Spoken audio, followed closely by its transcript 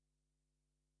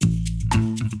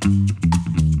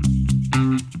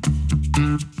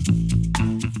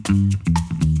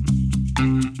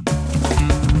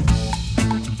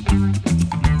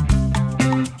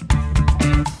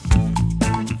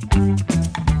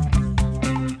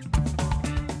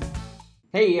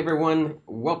Hey everyone,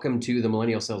 welcome to the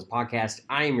Millennial Sales Podcast.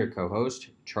 I am your co-host,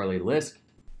 Charlie Lisk.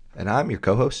 And I'm your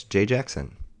co-host, Jay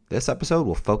Jackson. This episode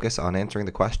will focus on answering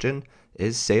the question,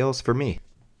 is sales for me?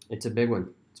 It's a big one.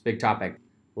 It's a big topic.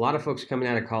 A lot of folks coming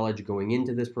out of college going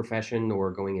into this profession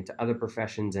or going into other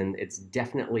professions, and it's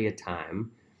definitely a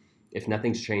time, if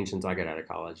nothing's changed since I got out of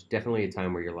college, definitely a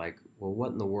time where you're like, well,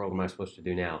 what in the world am I supposed to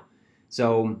do now?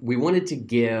 So we wanted to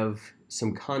give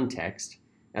some context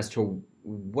as to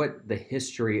what the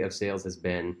history of sales has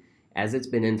been as it's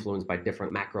been influenced by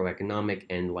different macroeconomic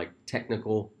and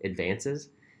technical advances,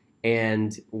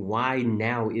 and why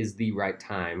now is the right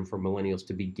time for millennials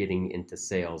to be getting into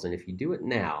sales. And if you do it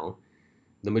now,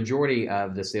 the majority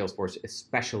of the sales force,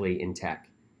 especially in tech,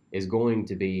 is going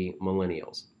to be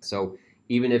millennials. So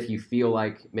even if you feel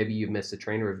like maybe you've missed a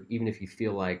train, or even if you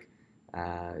feel like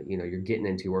you're getting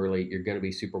in too early, you're going to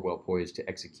be super well poised to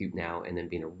execute now and then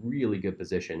be in a really good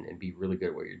position and be really good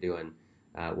at what you're doing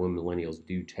when millennials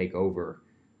do take over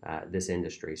this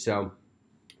industry. So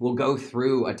we'll go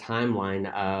through a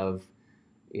timeline of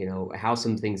how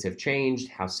some things have changed,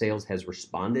 how sales has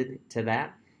responded to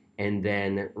that, and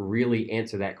then really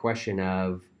answer that question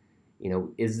of,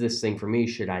 is this thing for me?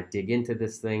 Should I dig into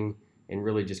this thing? And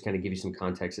really just kind of give you some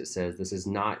context that says this is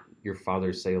not your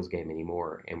father's sales game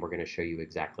anymore, and we're going to show you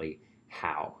exactly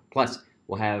how. Plus,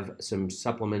 we'll have some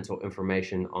supplemental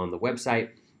information on the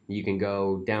website. You can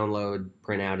go download,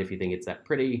 print out if you think it's that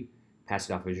pretty, pass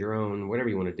it off as your own, whatever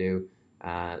you want to do.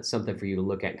 Something for you to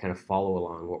look at and kind of follow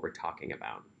along what we're talking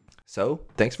about. So,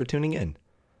 thanks for tuning in.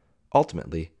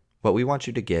 Ultimately, what we want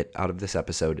you to get out of this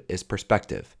episode is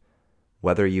perspective.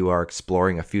 Whether you are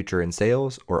exploring a future in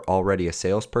sales or already a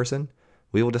salesperson,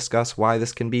 we will discuss why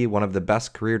this can be one of the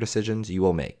best career decisions you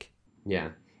will make. Yeah.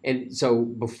 And so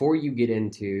before you get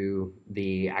into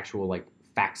the actual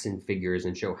facts and figures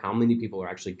and show how many people are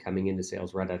actually coming into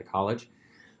sales right out of college,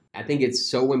 I think it's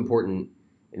so important,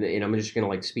 and I'm just going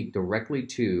to speak directly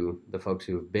to the folks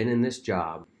who have been in this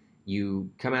job. You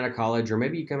come out of college, or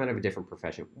maybe you come out of a different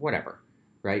profession, whatever,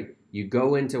 right? You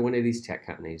go into one of these tech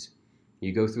companies,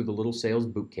 you go through the little sales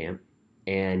boot camp,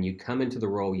 and you come into the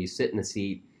role, you sit in the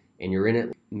seat, and you're in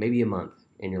it maybe a month,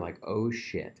 and you're like, oh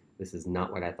shit, this is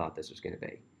not what I thought this was going to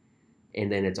be.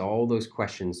 And then it's all those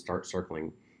questions start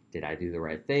circling. Did I do the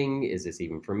right thing? Is this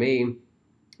even for me?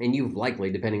 And you've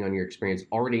likely, depending on your experience,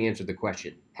 already answered the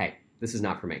question, hey, this is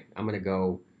not for me. I'm going to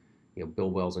go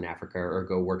build wells in Africa, or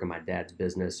go work in my dad's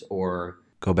business, or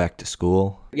go back to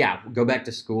school. Yeah, go back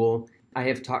to school. I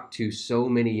have talked to so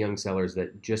many young sellers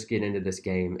that just get into this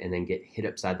game and then get hit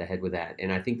upside the head with that.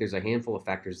 And I think there's a handful of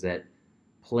factors that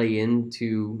play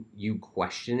into you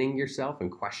questioning yourself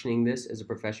and questioning this as a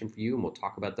profession for you. And we'll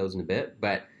talk about those in a bit.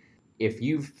 But if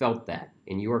you've felt that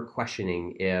and you are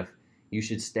questioning if you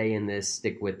should stay in this,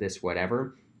 stick with this,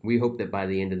 whatever, we hope that by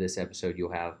the end of this episode,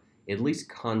 you'll have at least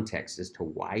context as to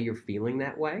why you're feeling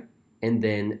that way, and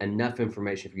then enough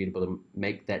information for you to be able to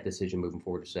make that decision moving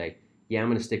forward to say, yeah, I'm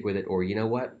going to stick with it, or you know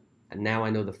what, now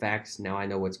I know the facts, now I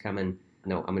know what's coming,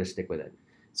 no, I'm going to stick with it.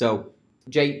 So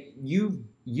Jay, you've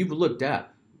looked up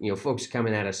folks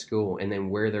coming out of school and then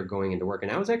where they're going into work,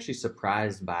 and I was actually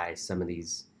surprised by some of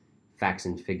these facts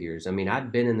and figures. I mean,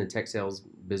 I've been in the tech sales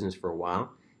business for a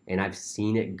while, and I've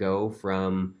seen it go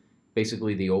from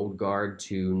basically the old guard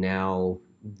to now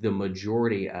the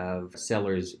majority of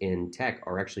sellers in tech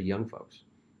are actually young folks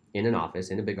in an office,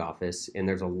 in a big office, and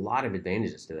there's a lot of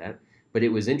advantages to that. But it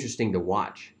was interesting to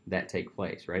watch that take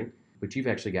place, right? But you've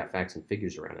actually got facts and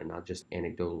figures around it, not just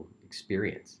anecdotal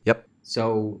experience. Yep.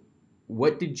 So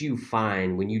what did you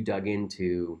find when you dug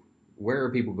into where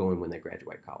are people going when they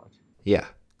graduate college? Yeah.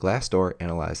 Glassdoor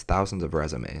analyzed thousands of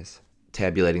resumes,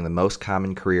 tabulating the most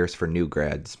common careers for new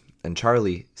grads. And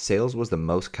Charlie, sales was the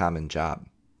most common job.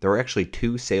 There were actually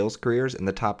 2 sales careers in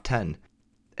the top 10.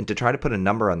 And to try to put a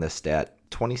number on this stat,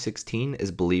 2016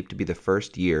 is believed to be the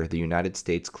first year the United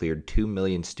States cleared 2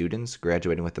 million students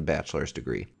graduating with a bachelor's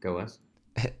degree. Go us.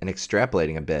 And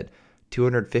extrapolating a bit,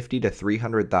 250 to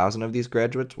 300,000 of these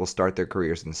graduates will start their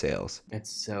careers in sales. That's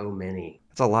so many.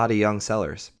 That's a lot of young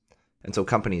sellers. And so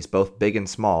companies, both big and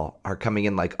small, are coming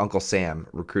in like Uncle Sam,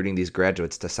 recruiting these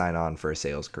graduates to sign on for a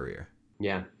sales career.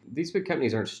 Yeah, these big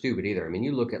companies aren't stupid either. I mean,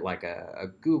 you look at a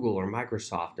Google or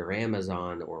Microsoft or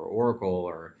Amazon or Oracle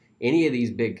or any of these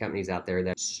big companies out there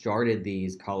that started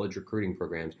these college recruiting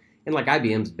programs. And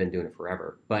IBM's been doing it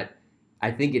forever. But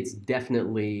I think it's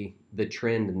definitely the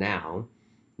trend now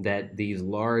that these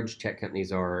large tech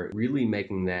companies are really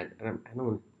making that,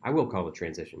 I will call it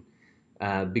transition.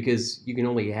 Because you can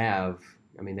only have,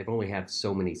 they've only have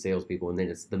so many salespeople, and then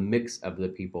it's the mix of the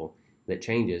people that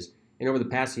changes. And over the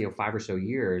past 5 or so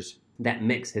years, that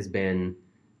mix has been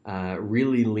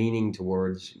really leaning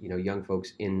towards young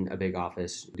folks in a big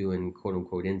office doing quote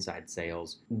unquote inside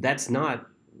sales. That's not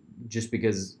just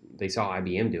because they saw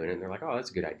IBM doing it and they're like, oh,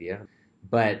 that's a good idea,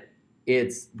 but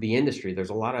it's the industry. There's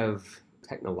a lot of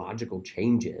technological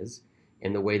changes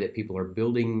in the way that people are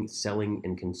building, selling,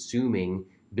 and consuming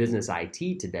business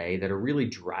IT today that are really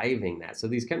driving that. So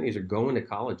these companies are going to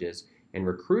colleges and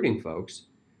recruiting folks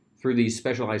through these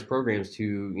specialized programs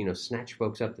to snatch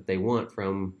folks up that they want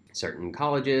from certain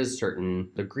colleges, certain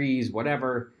degrees,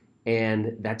 whatever,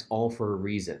 and that's all for a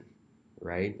reason,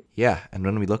 right? Yeah, and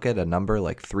when we look at a number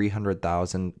like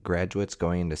 300,000 graduates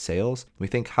going into sales, we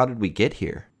think, how did we get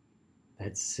here?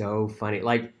 That's so funny.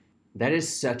 Like that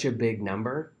is such a big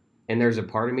number, and there's a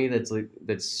part of me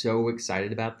that's so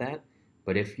excited about that.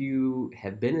 But if you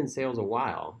have been in sales a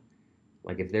while,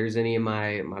 like if there's any of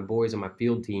my boys on my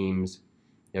field teams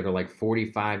that are like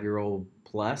 45-year-old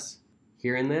plus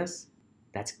hearing this,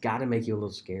 that's got to make you a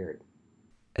little scared.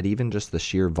 And even just the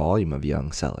sheer volume of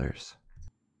young sellers.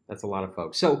 That's a lot of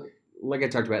folks. So, like I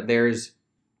talked about, there's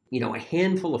a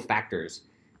handful of factors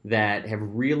that have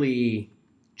really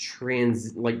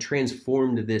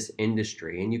transformed this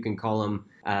industry, and you can call them.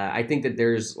 I think that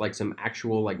there's like some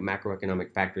actual like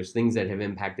macroeconomic factors, things that have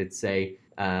impacted, say,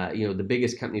 the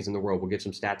biggest companies in the world. We'll get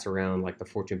some stats around like the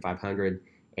Fortune 500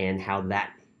 and how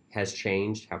that has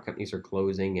changed, how companies are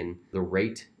closing, and the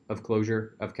rate of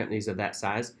closure of companies of that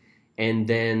size. And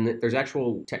then there's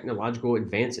actual technological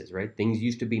advances, right? Things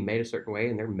used to be made a certain way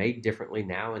and they're made differently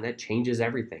now, and that changes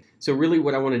everything. So, really,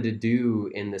 what I wanted to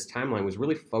do in this timeline was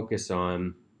really focus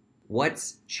on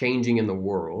what's changing in the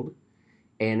world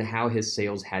and how his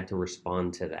sales had to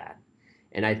respond to that.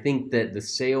 And I think that the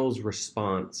sales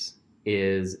response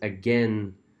is,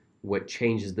 again, what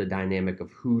changes the dynamic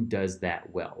of who does that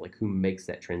well, like who makes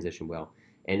that transition well,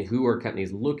 and who are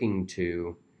companies looking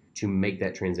to make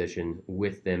that transition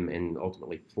with them and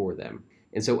ultimately for them.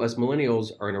 And so us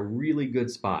millennials are in a really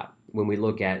good spot when we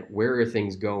look at where are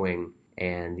things going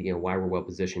and why we're well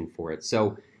positioned for it.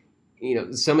 So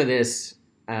some of this,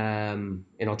 and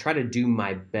I'll try to do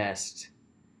my best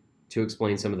to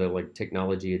explain some of the like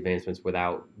technology advancements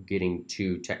without getting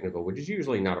too technical, which is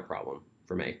usually not a problem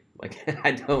for me. Like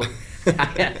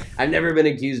I've never been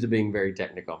accused of being very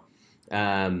technical.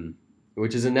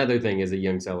 Which is another thing as a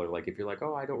young seller. Like if you're like,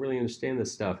 oh, I don't really understand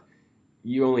this stuff,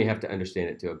 you only have to understand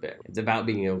it to a bit. It's about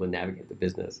being able to navigate the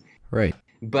business. Right.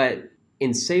 But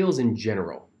in sales in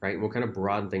general, right, we'll kind of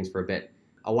broaden things for a bit.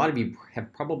 A lot of you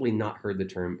have probably not heard the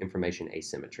term information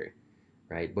asymmetry,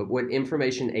 right? But what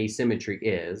information asymmetry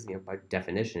is, by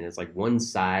definition, is like one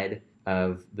side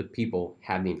of the people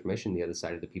have the information, the other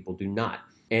side of the people do not.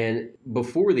 And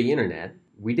before the internet,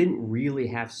 we didn't really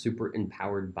have super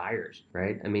empowered buyers,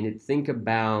 right? I mean, think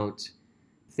about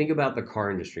the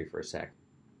car industry for a sec.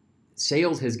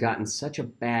 Sales has gotten such a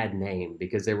bad name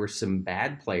because there were some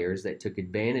bad players that took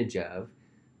advantage of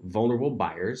vulnerable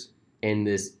buyers and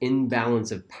this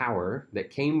imbalance of power that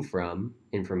came from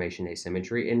information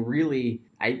asymmetry. And really,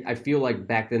 I feel like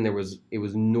back then it was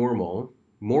normal,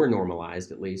 more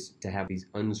normalized at least, to have these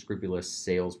unscrupulous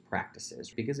sales practices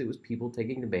because it was people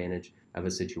taking advantage of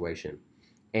a situation.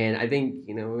 And I think,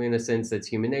 in a sense, that's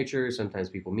human nature. Sometimes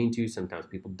people mean to, sometimes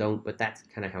people don't, but that's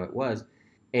kind of how it was.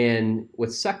 And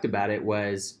what sucked about it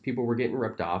was people were getting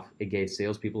ripped off. It gave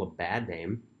salespeople a bad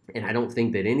name. And I don't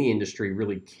think that any industry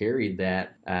really carried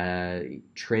that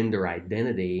trend or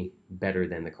identity better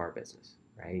than the car business,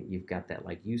 right? You've got that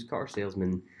like used car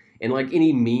salesman, and like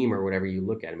any meme or whatever you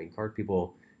look at. I mean, car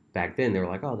people back then, they were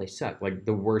like, oh, they suck. Like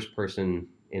the worst person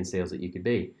in sales that you could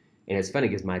be. And it's funny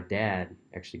because my dad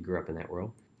actually grew up in that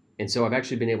world. And so I've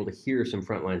actually been able to hear some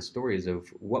frontline stories of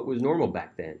what was normal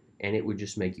back then. And it would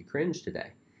just make you cringe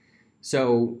today.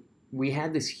 So we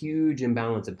had this huge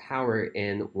imbalance of power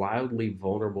and wildly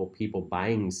vulnerable people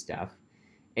buying stuff.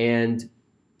 And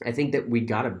I think that we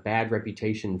got a bad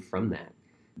reputation from that.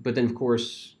 But then, of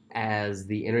course, as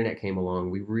the internet came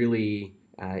along, we really,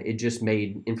 it just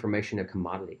made information a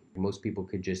commodity. Most people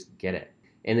could just get it.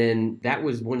 And then that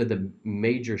was one of the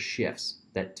major shifts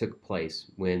that took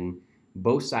place when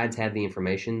both sides had the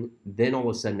information. Then all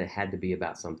of a sudden it had to be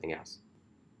about something else.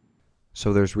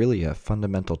 So there's really a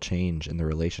fundamental change in the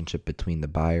relationship between the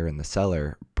buyer and the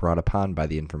seller brought upon by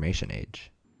the information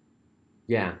age.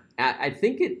 Yeah, I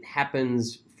think it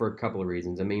happens for a couple of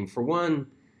reasons. I mean, for one,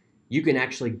 you can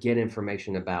actually get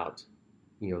information about,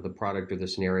 the product or the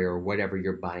scenario or whatever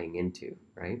you're buying into,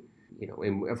 right?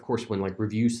 And of course, when like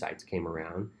review sites came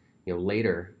around,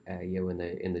 later, in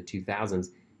the 2000s,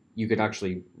 you could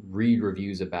actually read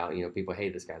reviews about, people, hey,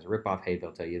 this guy's a ripoff, hey,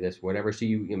 they'll tell you this, whatever. So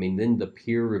then the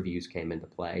peer reviews came into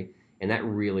play, and that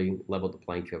really leveled the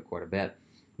playing field quite a bit.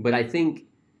 But I think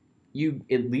you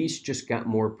at least just got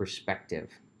more perspective.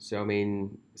 So, I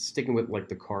mean, sticking with like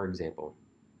the car example,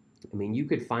 I mean, you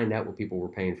could find out what people were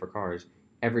paying for cars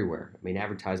everywhere. I mean,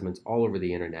 advertisements all over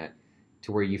the internet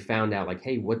to where you found out, like,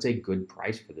 hey, what's a good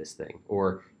price for this thing?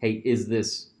 Or, hey, is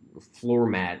this floor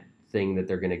mat thing that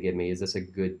they're going to give me, is this a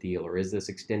good deal? Or is this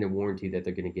extended warranty that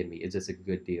they're going to give me, is this a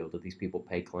good deal? Do these people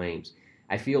pay claims?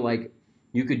 I feel like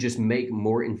you could just make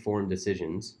more informed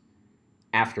decisions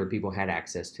after people had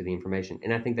access to the information.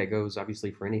 And I think that goes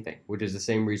obviously for anything, which is the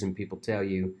same reason people tell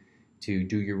you to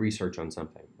do your research on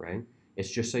something, right? It's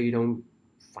just so you don't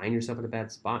find yourself in a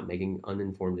bad spot making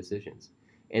uninformed decisions.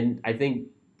 And I think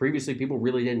previously people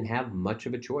really didn't have much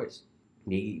of a choice.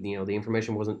 The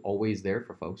information wasn't always there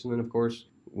for folks. And then of course,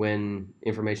 when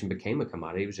information became a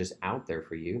commodity, it was just out there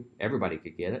for you. Everybody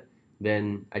could get it.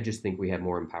 Then I just think we have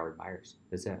more empowered buyers.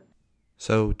 That's it.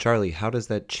 So, Charlie, how does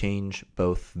that change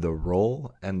both the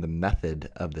role and the method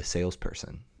of the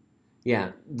salesperson?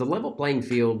 Yeah, the level playing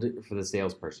field for the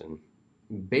salesperson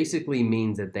basically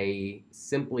means that they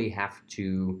simply have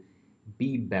to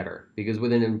be better, because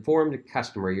with an informed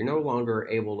customer, you're no longer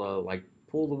able to like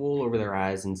pull the wool over their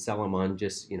eyes and sell them on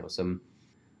just, some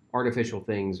artificial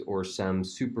things or some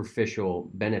superficial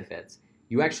benefits.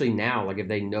 You actually now, like if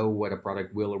they know what a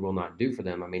product will or will not do for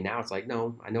them, I mean, now it's like,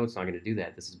 no, I know it's not going to do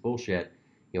that. This is bullshit.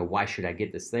 Why should I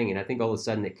get this thing? And I think all of a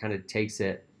sudden it kind of takes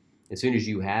it, as soon as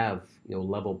you have,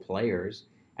 level players,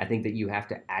 I think that you have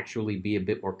to actually be a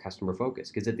bit more customer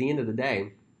focused, because at the end of the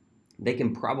day, they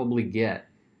can probably get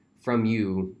from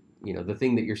you, the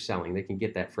thing that you're selling. They can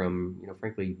get that from,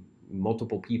 frankly,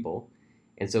 multiple people.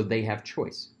 And so they have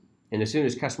choice. And as soon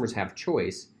as customers have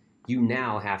choice, you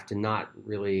now have to not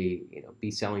really, be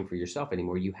selling for yourself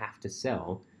anymore. You have to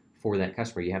sell for that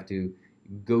customer. You have to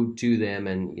go to them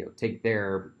and, take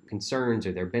their concerns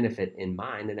or their benefit in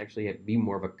mind and actually be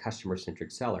more of a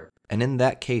customer-centric seller. And in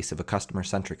that case of a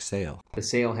customer-centric sale, The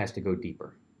sale has to go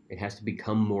deeper. It has to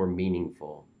become more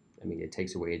meaningful. I mean, it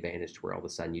takes away advantage to where all of a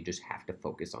sudden you just have to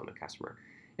focus on the customer.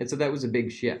 And so that was a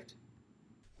big shift.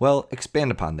 well,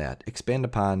 expand upon that. Expand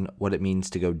upon what it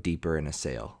means to go deeper in a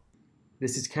sale.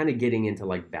 This is kind of getting into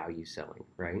like value selling,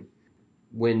 right?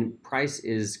 When price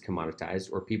is commoditized,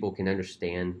 or people can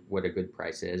understand what a good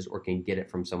price is or can get it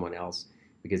from someone else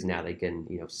because now they can,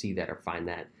 see that or find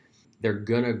that, they're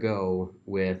going to go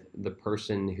with the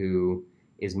person who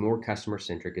is more customer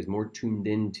centric, is more tuned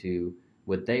into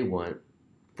what they want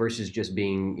versus just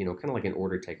being, kind of like an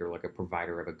order taker, like a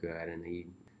provider of a good. And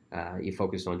you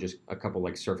focus on just a couple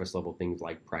like surface level things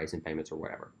like price and payments or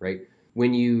whatever, right?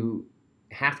 When you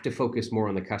have to focus more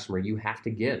on the customer, you have to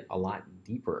get a lot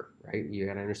deeper, right? You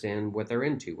got to understand what they're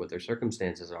into, what their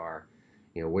circumstances are,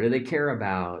 what do they care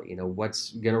about,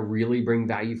 what's going to really bring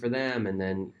value for them, and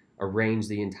then arrange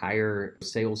the entire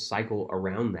sales cycle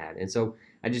around that. And so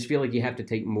I just feel like you have to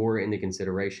take more into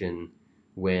consideration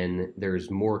when there's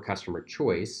more customer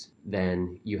choice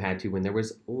than you had to when there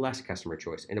was less customer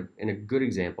choice. And a good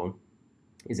example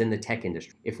is in the tech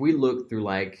industry. If we look through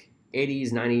like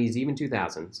 80s, 90s, even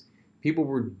 2000s, people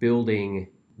were building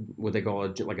what they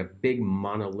call like a big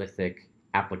monolithic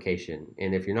application.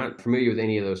 And if you're not familiar with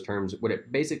any of those terms, what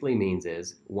it basically means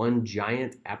is one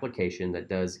giant application that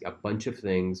does a bunch of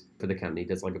things for the company,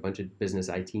 does like a bunch of business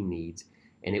IT needs.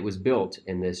 And it was built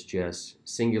in this just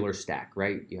singular stack,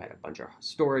 right? You had a bunch of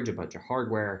storage, a bunch of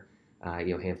hardware, a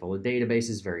handful of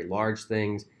databases, very large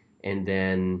things, and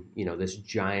then this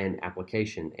giant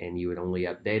application, and you would only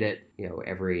update it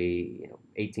every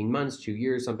 18 months, 2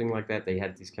 years, something like that. They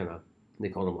had these kind of, they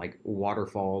called them like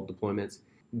waterfall deployments.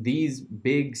 These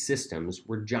big systems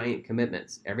were giant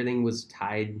commitments. Everything was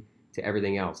tied to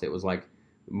everything else. It was like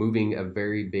moving a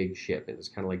very big ship. It was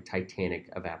kind of like Titanic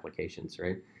of applications,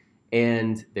 right?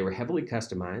 And they were heavily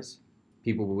customized.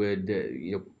 People would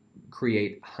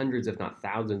create hundreds, if not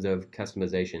thousands, of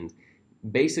customizations,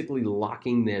 basically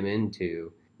locking them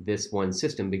into this one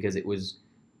system because it was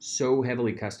so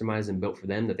heavily customized and built for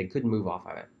them that they couldn't move off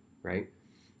of it, right?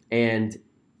 And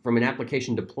from an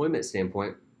application deployment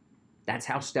standpoint, that's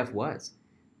how stuff was.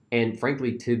 And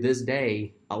frankly, to this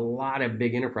day, a lot of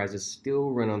big enterprises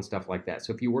still run on stuff like that.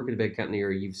 So if you work at a big company,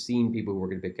 or you've seen people who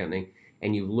work at a big company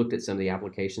and you've looked at some of the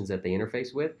applications that they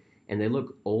interface with and they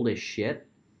look old as shit,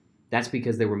 that's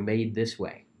because they were made this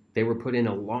way. They were put in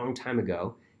a long time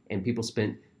ago, and people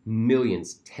spent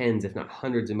millions, tens, if not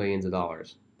hundreds of millions of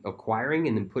dollars acquiring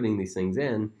and then putting these things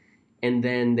in. And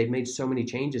then they've made so many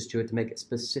changes to it to make it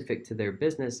specific to their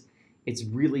business. It's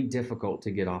really difficult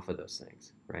to get off of those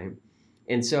things, right?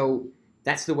 And so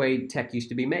that's the way tech used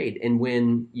to be made. And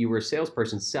when you were a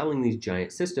salesperson selling these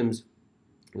giant systems,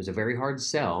 it was a very hard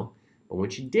sell. But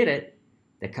once you did it,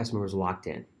 that customer was locked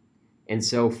in. And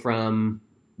so from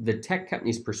the tech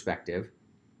company's perspective,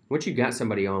 once you got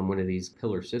somebody on one of these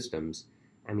pillar systems,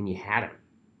 I mean, you had them.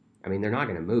 I mean, they're not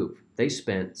going to move. They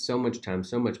spent so much time,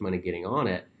 so much money getting on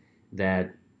it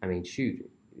that, I mean, shoot,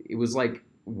 it was like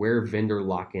where vendor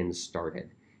lock-in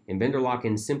started. And vendor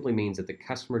lock-in simply means that the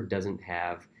customer doesn't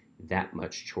have that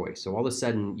much choice. So all of a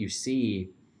sudden you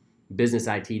see business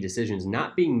IT decisions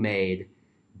not being made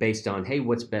based on, hey,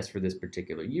 what's best for this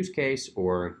particular use case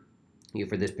or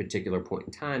for this particular point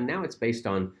in time. Now it's based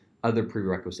on other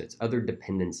prerequisites, other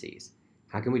dependencies.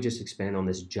 How can we just expand on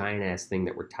this giant ass thing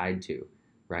that we're tied to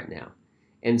right now?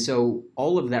 And so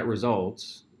all of that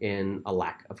results in a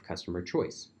lack of customer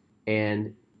choice.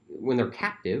 And when they're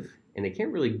captive and they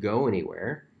can't really go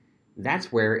anywhere,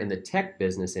 that's where in the tech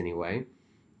business anyway,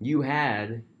 you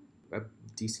had a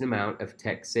decent amount of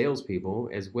tech salespeople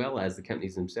as well as the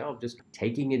companies themselves just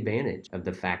taking advantage of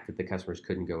the fact that the customers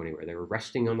couldn't go anywhere. They were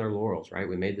resting on their laurels, right?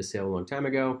 We made the sale a long time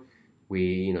ago.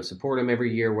 We, support them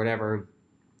every year, whatever,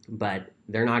 but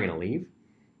they're not going to leave.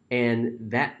 And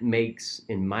that makes,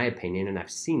 in my opinion, and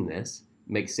I've seen this,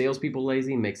 makes salespeople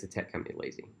lazy, makes the tech company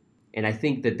lazy. And I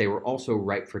think that they were also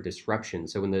ripe for disruption.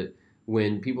 So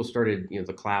when people started,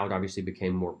 the cloud obviously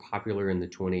became more popular in the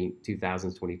 2000s,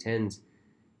 2010s.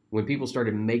 When people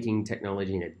started making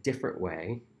technology in a different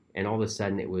way, and all of a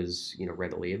sudden it was,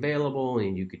 readily available,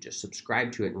 and you could just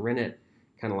subscribe to it and rent it,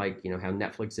 kind of like, how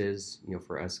Netflix is,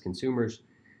 for us consumers.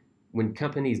 When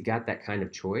companies got that kind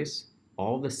of choice,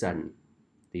 all of a sudden,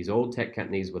 these old tech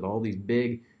companies with all these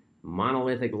big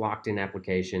monolithic locked-in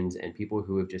applications and people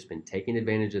who have just been taking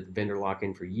advantage of the vendor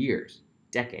lock-in for years,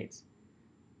 decades,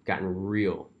 gotten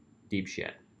real deep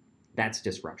shit. That's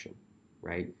disruption,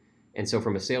 right? And so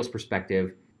from a sales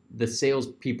perspective, the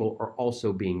salespeople are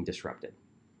also being disrupted.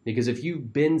 Because if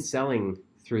you've been selling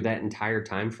through that entire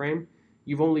time frame,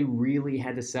 you've only really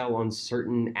had to sell on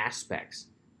certain aspects,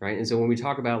 right? And so when we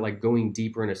talk about like going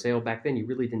deeper in a sale back then, you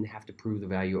really didn't have to prove the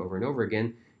value over and over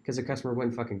again because the customer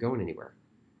wasn't fucking going anywhere.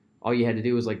 All you had to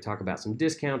do was like talk about some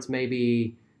discounts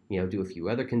maybe, do a few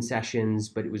other concessions,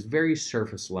 but it was very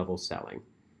surface level selling,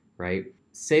 right?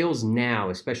 Sales now,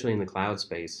 especially in the cloud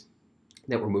space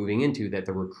that we're moving into, that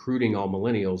they're recruiting all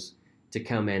millennials to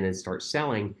come in and start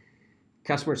selling,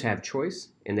 customers have choice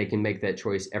and they can make that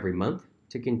choice every month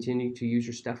to continue to use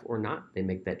your stuff or not. They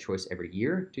make that choice every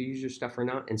year to use your stuff or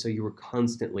not. And so you were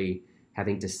constantly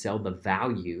having to sell the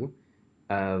value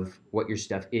of what your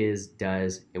stuff is,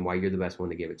 does, and why you're the best one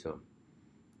to give it to them.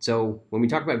 So when we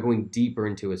talk about going deeper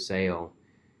into a sale,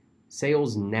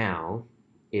 sales now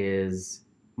is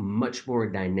much more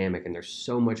dynamic and there's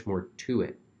so much more to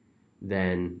it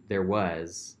than there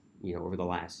was, over the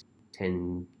last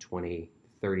 10, 20,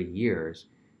 30 years,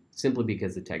 simply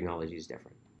because the technology is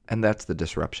different. And that's the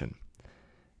disruption.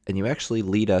 And you actually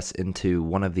lead us into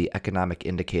one of the economic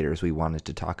indicators we wanted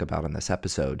to talk about in this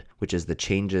episode, which is the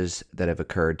changes that have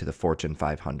occurred to the Fortune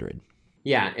 500.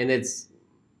 Yeah, and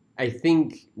I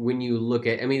think when you look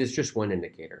at, it's just one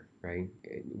indicator, right?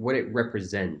 What it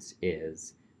represents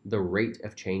is the rate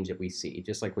of change that we see.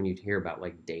 Just like when you hear about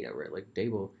like data, right? Like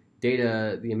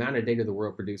data, the amount of data the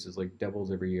world produces like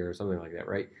doubles every year or something like that,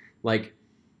 right? Like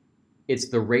it's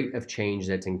the rate of change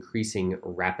that's increasing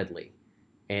rapidly.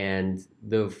 And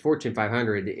the Fortune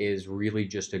 500 is really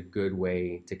just a good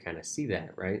way to kind of see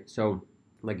that, right? So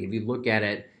like if you look at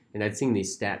it, and I'd seen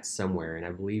these stats somewhere, and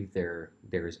I believe they're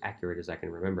as accurate as I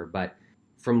can remember, but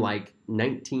from like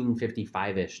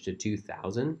 1955-ish to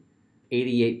 2000,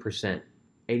 88%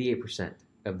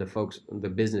 of the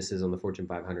businesses on the Fortune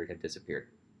 500 have disappeared.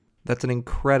 That's an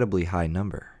incredibly high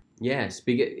number. Yes,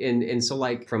 and so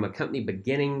like from a company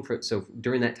beginning, so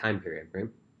during that time period, right?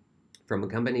 From a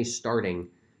company starting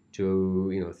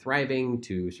to thriving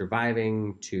to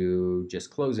surviving to just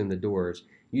closing the doors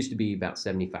used to be about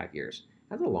 75 years.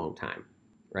 That's a long time,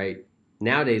 right?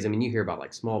 Nowadays, you hear about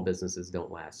like small businesses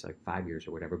don't last like 5 years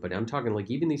or whatever, but I'm talking like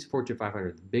even these Fortune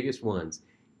 500, the biggest ones,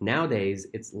 nowadays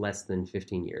it's less than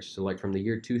 15 years. So like from the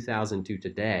year 2000 to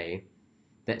today,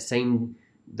 that same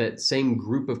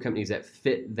group of companies that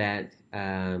fit that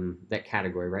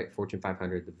category, right? Fortune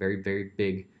 500, the very, very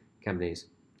big companies.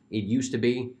 It used to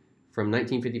be from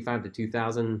 1955 to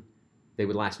 2000, they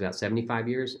would last about 75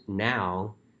 years.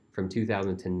 Now, from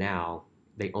 2000 to now,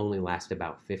 they only last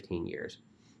about 15 years.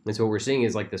 And so what we're seeing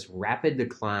is like this rapid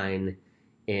decline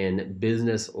in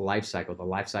business life cycle. The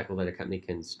life cycle that a company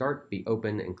can start, be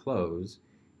open, and close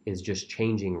is just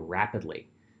changing rapidly.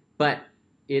 But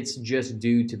it's just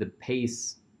due to the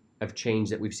pace of change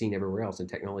that we've seen everywhere else. And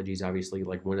technology is obviously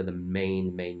like one of the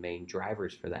main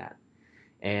drivers for that.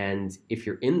 And if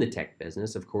you're in the tech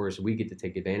business, of course, we get to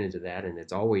take advantage of that, and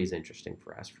it's always interesting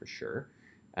for us for sure.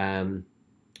 Um,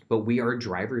 but we are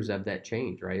drivers of that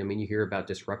change, right? I mean, you hear about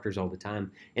disruptors all the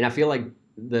time, and I feel like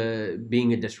the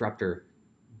being a disruptor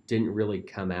didn't really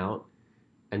come out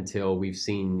until we've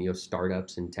seen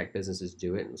startups and tech businesses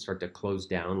do it and start to close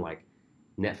down. Like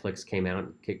Netflix came out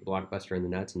and kicked Blockbuster in the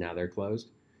nuts, and now they're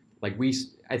closed. Like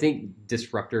I think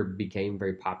disruptor became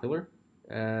very popular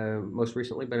most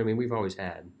recently, but I mean we've always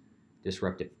had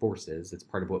disruptive forces. It's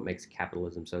part of what makes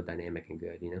capitalism so dynamic and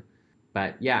good.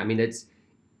 But yeah, I mean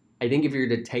I think if you're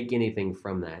to take anything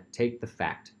from that, take the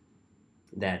fact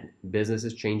that business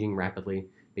is changing rapidly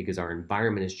because our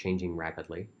environment is changing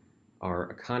rapidly, our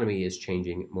economy is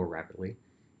changing more rapidly,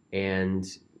 and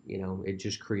it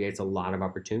just creates a lot of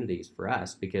opportunities for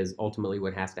us because ultimately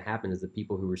what has to happen is the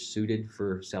people who were suited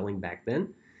for selling back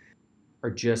then are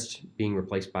just being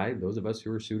replaced by those of us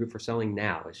who are suited for selling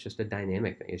now. It's just a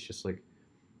dynamic thing. It's just like,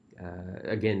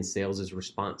 again, sales is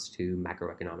response to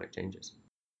macroeconomic changes.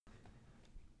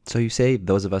 So you say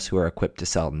those of us who are equipped to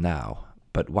sell now,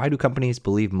 but why do companies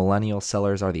believe millennial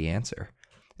sellers are the answer?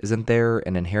 Isn't there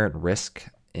an inherent risk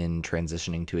in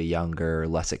transitioning to a younger,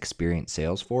 less experienced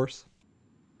sales force?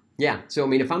 Yeah. So, I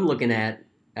mean, if I'm looking at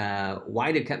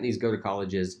why do companies go to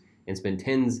colleges and spend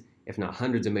tens, if not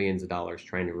hundreds of millions of dollars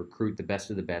trying to recruit the best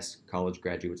of the best college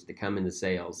graduates to come into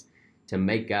sales to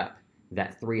make up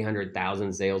that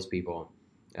 300,000 salespeople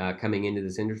coming into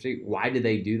this industry? Why do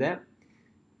they do that?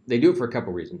 They do it for a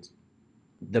couple reasons.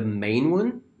 The main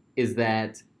one is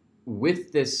that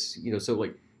with this, so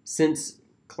like since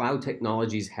cloud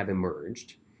technologies have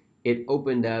emerged, it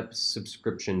opened up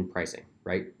subscription pricing,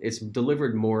 right? It's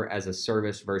delivered more as a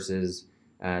service versus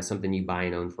something you buy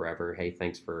and own forever. Hey,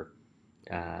 thanks for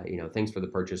the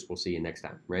purchase. We'll see you next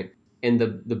time, right? And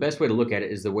the best way to look at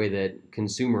it is the way that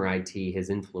consumer IT has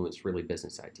influenced really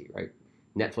business IT, right?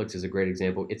 Netflix is a great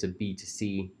example. It's a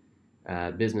B2C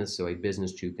business, so a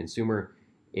business to consumer.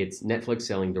 It's Netflix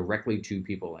selling directly to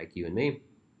people like you and me,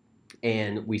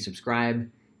 and we subscribe.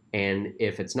 And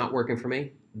if it's not working for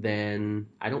me, then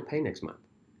I don't pay next month.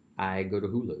 I go to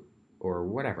Hulu or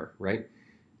whatever, right?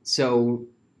 So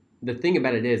the thing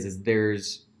about it is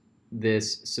there's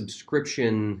this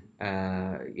subscription,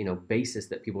 basis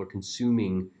that people are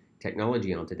consuming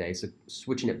technology on today. So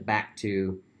switching it back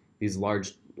to these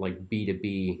large like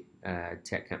B2B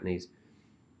tech companies,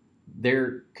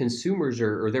 their consumers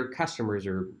or their customers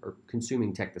are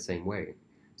consuming tech the same way.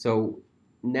 So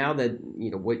now that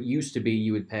what used to be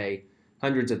you would pay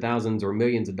hundreds of thousands or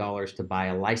millions of dollars to buy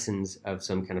a license of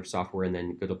some kind of software and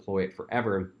then go deploy it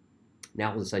forever, now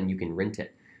all of a sudden you can rent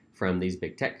it from these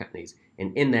big tech companies.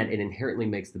 And in that, it inherently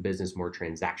makes the business more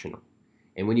transactional.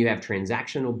 And when you have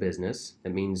transactional business,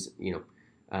 that means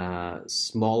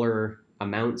smaller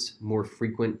amounts, more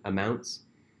frequent amounts.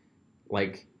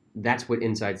 Like that's what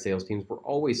inside sales teams were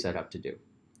always set up to do.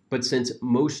 But since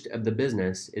most of the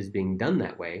business is being done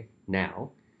that way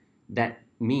now, that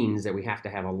means that we have to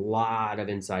have a lot of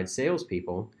inside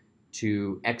salespeople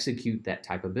to execute that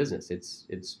type of business.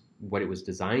 It's what it was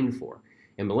designed for.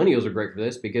 And millennials are great for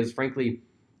this because, frankly,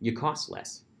 you cost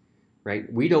less,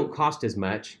 right? We don't cost as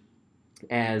much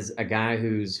as a guy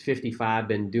who's 55,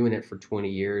 been doing it for 20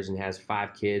 years and has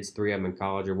 5 kids, 3 of them in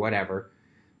college or whatever,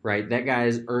 right? That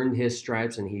guy's earned his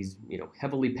stripes and he's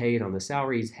heavily paid on the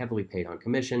salary, he's heavily paid on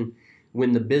commission.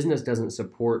 When the business doesn't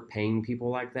support paying people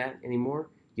like that anymore,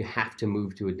 you have to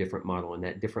move to a different model. And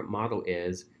that different model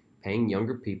is paying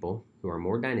younger people who are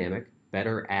more dynamic,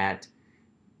 better at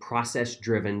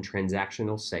process-driven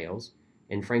transactional sales,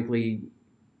 and frankly,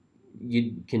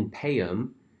 you can pay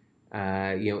them,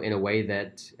 in a way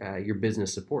that your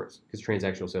business supports. Because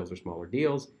transactional sales are smaller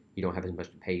deals, you don't have as much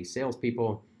to pay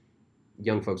salespeople.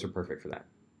 Young folks are perfect for that.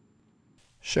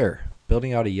 Sure,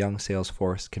 building out a young sales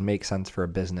force can make sense for a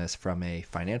business from a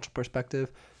financial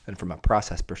perspective and from a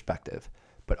process perspective.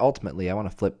 But ultimately, I want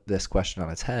to flip this question on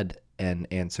its head and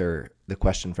answer the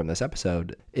question from this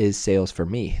episode, is sales for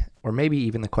me? Or maybe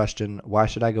even the question, why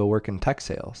should I go work in tech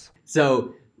sales?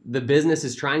 So the business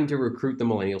is trying to recruit the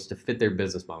millennials to fit their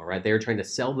business model, right? They're trying to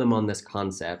sell them on this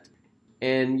concept.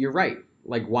 And you're right.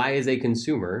 Like, why is a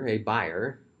consumer, a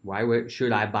buyer,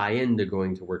 should I buy into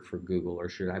going to work for Google, or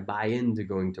should I buy into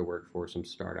going to work for some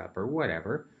startup or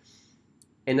whatever?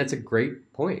 And that's a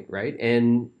great point, right?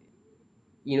 And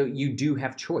you do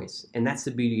have choice, and that's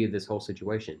the beauty of this whole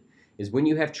situation. Is when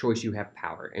you have choice, you have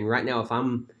power. And right now, if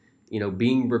I'm,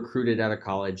 being recruited out of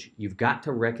college, you've got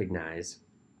to recognize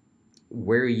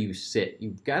where you sit.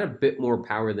 You've got a bit more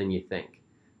power than you think,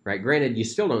 right? Granted, you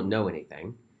still don't know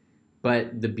anything,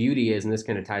 but the beauty is, and this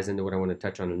kind of ties into what I want to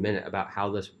touch on in a minute about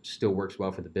how this still works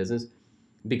well for the business.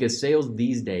 because sales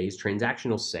these days,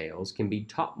 transactional sales, can be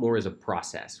taught more as a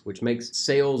process, which makes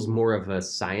sales more of a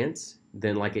science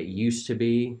than like it used to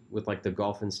be with like the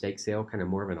golf and stake sale, kind of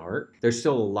more of an art. There's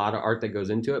still a lot of art that goes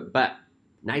into it, but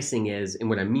nice thing is, and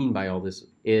what I mean by all this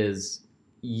is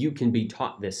you can be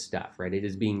taught this stuff, right? It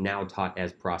is being now taught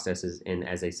as processes and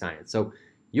as a science. So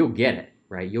you'll get it,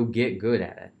 right? You'll get good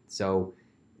at it. So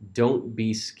don't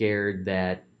be scared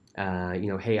that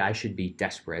hey, I should be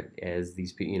desperate as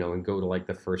these people, and go to like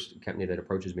the first company that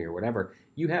approaches me or whatever.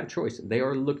 You have choice. They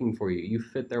are looking for you. You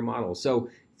fit their model. So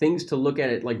things to look at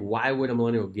it like, why would a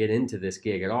millennial get into this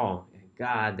gig at all?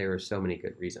 God, there are so many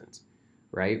good reasons,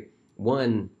 right?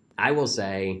 One, I will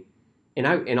say, and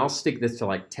I'll stick this to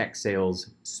like tech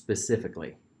sales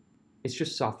specifically. It's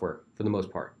just software for the most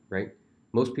part, right?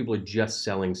 Most people are just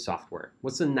selling software.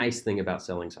 What's the nice thing about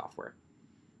selling software?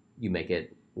 You make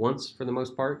it once for the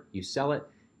most part, you sell it,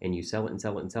 and you sell it and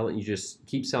sell it and sell it, and you just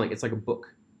keep selling. It's like a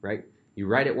book, right? You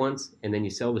write it once, and then you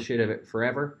sell the shit of it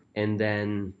forever, and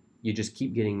then you just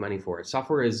keep getting money for it.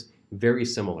 Software is very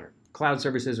similar. Cloud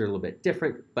services are a little bit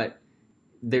different, but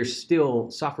there's still,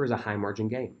 software is a high margin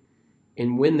game.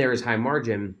 And when there is high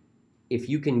margin, if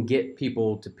you can get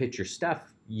people to pitch your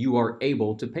stuff, you are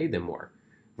able to pay them more.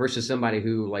 Versus somebody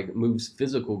who like moves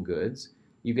physical goods,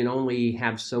 you can only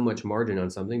have so much margin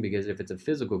on something because if it's a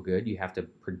physical good, you have to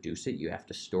produce it, you have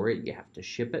to store it, you have to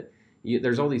ship it.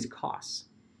 There's all these costs.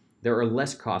 There are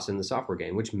less costs in the software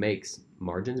game, which makes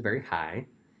margins very high,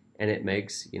 and it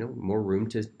makes more room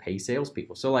to pay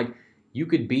salespeople. So like you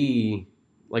could be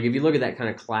like, if you look at that kind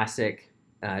of classic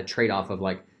trade-off of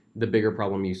like the bigger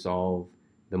problem you solve,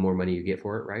 the more money you get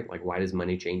for it, right? Like, why does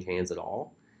money change hands at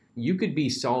all? You could be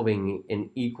solving an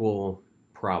equal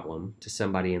problem to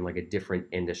somebody in like a different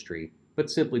industry, but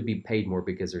simply be paid more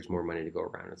because there's more money to go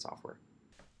around in software.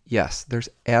 Yes, there's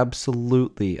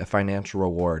absolutely a financial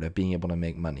reward of being able to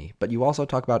make money, but you also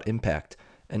talk about impact,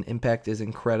 and impact is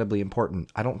incredibly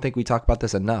important. I don't think we talk about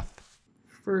this enough.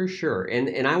 For sure.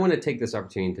 And I want to take this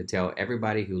opportunity to tell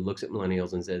everybody who looks at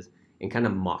millennials and says, and kind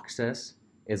of mocks us,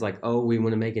 is like, oh, we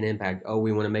want to make an impact. Oh,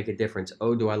 we want to make a difference.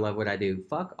 Oh, do I love what I do?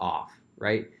 Fuck off,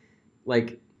 right?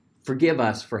 Like, forgive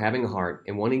us for having a heart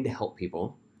and wanting to help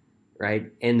people,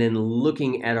 right? And then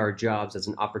looking at our jobs as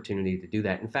an opportunity to do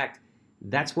that. In fact,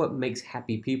 that's what makes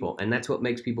happy people, and that's what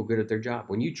makes people good at their job.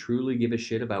 When you truly give a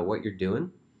shit about what you're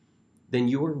doing, then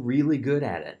you're really good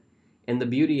at it. And the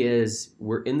beauty is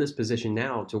we're in this position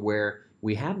now to where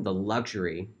we have the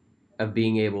luxury of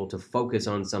being able to focus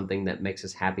on something that makes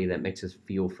us happy, that makes us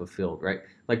feel fulfilled, right?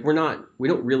 Like we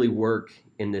don't really work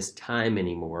in this time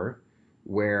anymore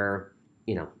where,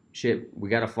 shit, we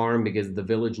got to farm because the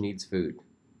village needs food.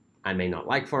 I may not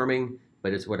like farming,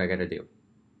 but it's what I got to do.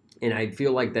 And I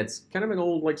feel like that's kind of an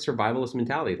old like survivalist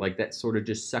mentality, like that sort of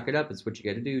just suck it up. It's what you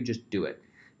got to do. Just do it.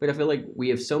 But I feel like we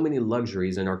have so many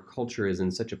luxuries and our culture is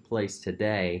in such a place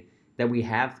today that we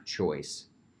have choice.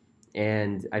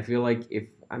 And I feel like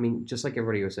just like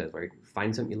everybody else says, right?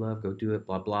 Find something you love, go do it,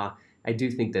 blah, blah. I do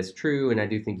think that's true. And I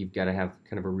do think you've got to have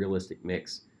kind of a realistic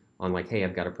mix on like, hey,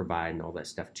 I've got to provide and all that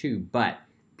stuff too. But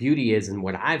beauty is, and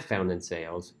what I've found in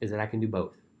sales is that I can do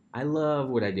both. I love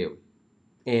what I do.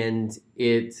 And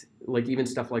it, like even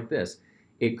stuff like this,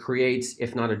 it creates,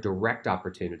 if not a direct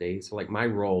opportunity. So like my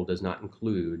role does not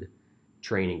include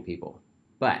training people,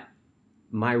 but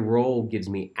my role gives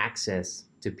me access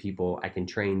to people I can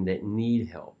train that need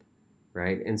help,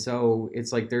 right? And so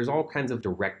it's like there's all kinds of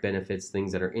direct benefits,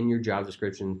 things that are in your job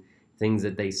description, things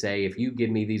that they say, if you give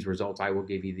me these results, I will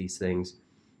give you these things.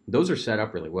 Those are set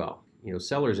up really well.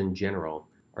 Sellers in general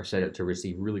are set up to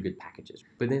receive really good packages.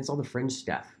 But then it's all the fringe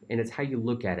stuff, and it's how you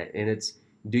look at it, and it's,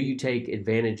 do you take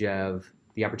advantage of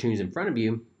the opportunities in front of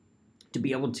you to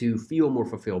be able to feel more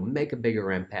fulfilled, make a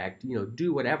bigger impact,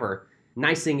 do whatever.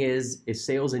 Nice thing is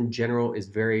sales in general is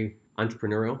very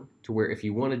entrepreneurial, to where if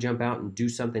you want to jump out and do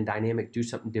something dynamic, do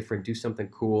something different, do something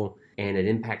cool, and it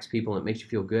impacts people and it makes you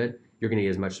feel good, you're going to get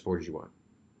as much support as you want.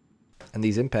 And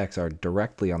these impacts are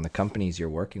directly on the companies you're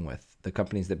working with, the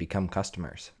companies that become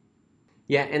customers.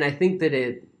 Yeah, and I think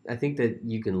that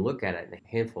you can look at it in a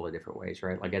handful of different ways,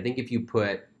 right? Like I think if you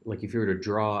were to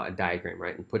draw a diagram,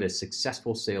 right, and put a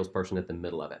successful salesperson at the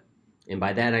middle of it. And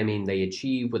by that I mean they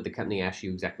achieve what the company asks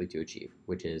you exactly to achieve,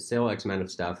 which is sell X amount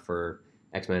of stuff for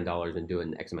X amount of dollars and do it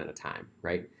in X amount of time,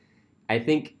 right? I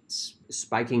think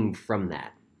spiking from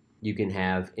that, you can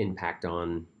have impact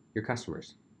on your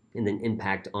customers, and then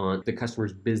impact on the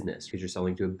customer's business because you're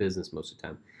selling to a business most of the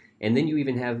time. And then you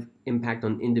even have impact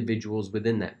on individuals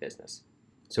within that business.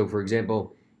 So for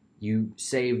example, you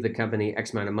save the company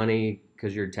X amount of money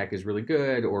because your tech is really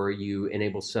good, or you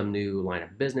enable some new line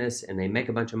of business and they make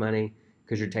a bunch of money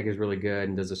because your tech is really good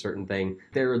and does a certain thing.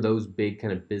 There are those big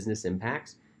kind of business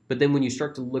impacts. But then when you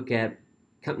start to look at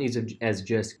companies as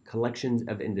just collections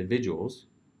of individuals,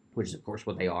 which is of course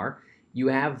what they are, you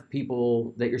have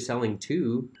people that you're selling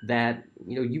to that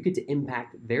you get to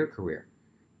impact their career.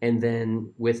 And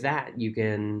then with that, you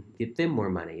can get them more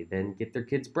money, then get their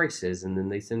kids braces, and then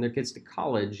they send their kids to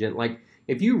college. And like,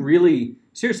 if you really,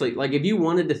 seriously, like if you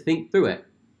wanted to think through it,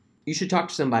 you should talk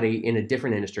to somebody in a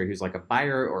different industry who's like a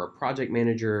buyer or a project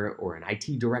manager or an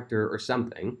IT director or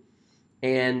something,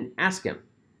 and ask him,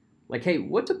 like, hey,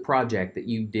 what's a project that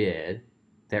you did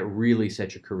that really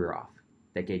set your career off,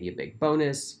 that gave you a big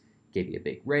bonus, gave you a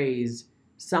big raise,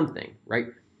 something, right?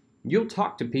 You'll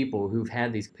talk to people who've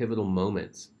had these pivotal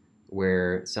moments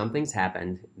where something's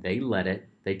happened, they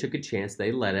took a chance,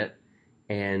 they let it,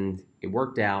 and it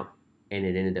worked out, and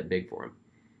it ended up big for them.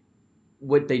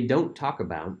 What they don't talk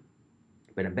about,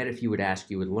 but I bet if you would ask,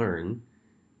 you would learn,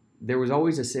 there was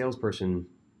always a salesperson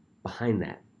behind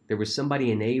that. There was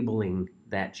somebody enabling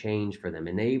that change for them,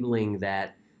 enabling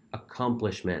that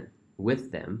accomplishment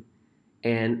with them,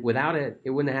 and without it,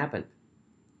 it wouldn't have happened.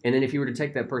 And then if you were to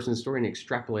take that person's story and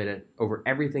extrapolate it over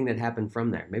everything that happened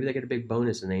from there, maybe they get a big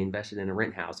bonus and they invested in a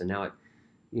rent house, and now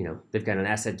they've got an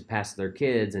asset to pass to their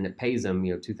kids, and it pays them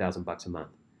 $2,000 a month.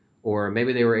 Or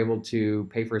maybe they were able to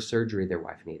pay for a surgery their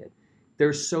wife needed.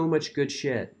 There's so much good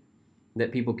shit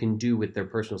that people can do with their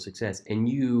personal success, and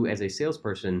you as a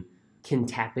salesperson can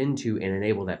tap into and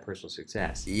enable that personal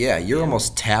success. Yeah, you're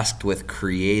almost tasked with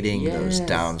creating those Yes.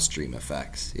 downstream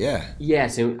effects. Yeah.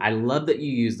 Yes, and I love that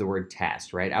you use the word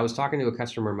tasked, right? I was talking to a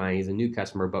customer of mine. He's a new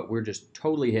customer, but we're just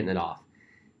totally hitting it off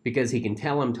because he can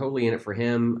tell I'm totally in it for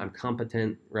him. I'm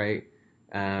competent, right?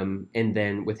 And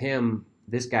then with him,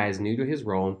 this guy is new to his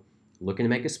role, looking to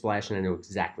make a splash, and I know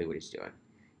exactly what he's doing.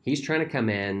 He's trying to come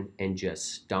in and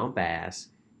just stomp ass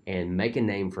and make a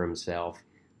name for himself.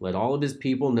 Let all of his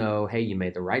people know, hey, you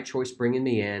made the right choice bringing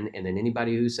me in, and then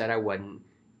anybody who said I wasn't,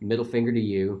 middle finger to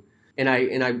you.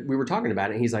 And we were talking about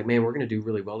it, and he's like, man, we're going to do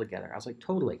really well together. I was like,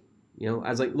 totally. I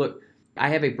was like, look, I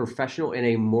have a professional and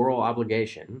a moral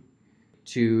obligation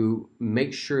to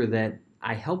make sure that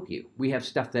I help you. We have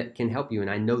stuff that can help you, and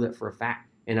I know that for a fact.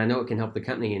 And I know it can help the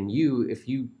company. And you, if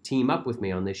you team up with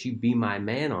me on this, you be my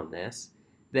man on this,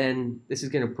 then this is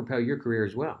going to propel your career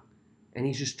as well. And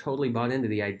he's just totally bought into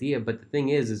the idea. But the thing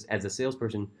is as a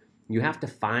salesperson, you have to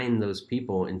find those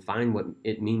people and find what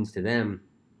it means to them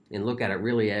and look at it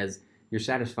really as you're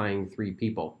satisfying three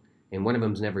people. And one of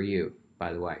them's never you,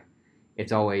 by the way.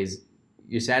 It's always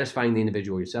you're satisfying the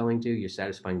individual you're selling to, you're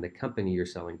satisfying the company you're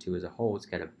selling to as a whole. It's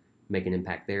got to make an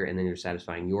impact there. And then you're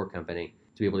satisfying your company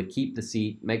to be able to keep the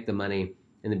seat, make the money,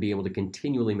 and then be able to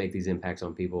continually make these impacts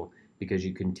on people because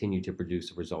you continue to produce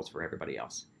the results for everybody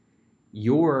else.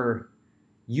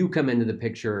 You come into the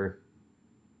picture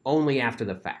only after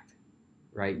the fact,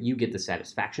 right? You get the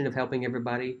satisfaction of helping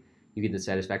everybody. You get the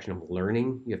satisfaction of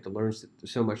learning. You have to learn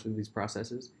so much through these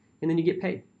processes, and then you get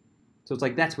paid. So it's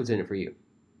like that's what's in it for you.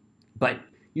 But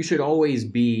you should always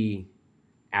be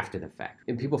after the fact.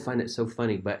 And people find it so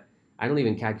funny, but I don't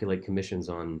even calculate commissions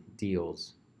on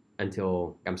deals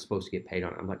until I'm supposed to get paid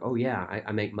on it. I'm like, oh yeah,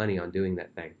 I make money on doing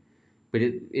that thing. But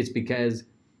it's because,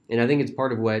 and I think it's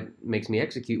part of what makes me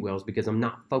execute well is because I'm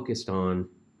not focused on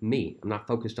me. I'm not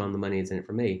focused on the money that's in it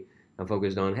for me. I'm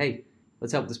focused on, hey,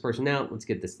 let's help this person out. Let's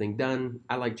get this thing done.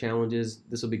 I like challenges.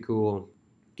 This will be cool.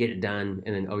 Get it done.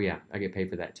 And then, oh yeah, I get paid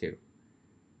for that too.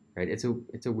 Right? It's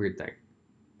a weird thing.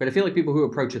 But I feel like people who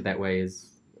approach it that way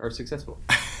are successable.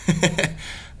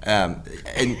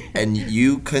 And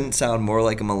you couldn't sound more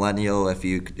like a millennial if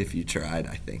you tried,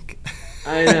 I think.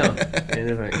 I know.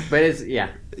 But it's, yeah.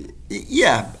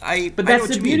 Yeah, But that's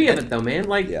the beauty of it, though, man.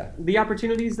 Like, the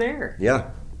opportunity is there.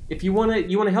 Yeah. If you want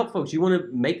to help folks, you want to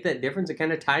make that difference. It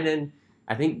kind of tied in,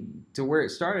 I think, to where it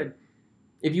started.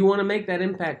 If you want to make that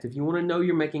impact, if you want to know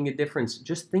you're making a difference,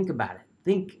 just think about it.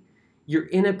 Think you're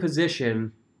in a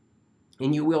position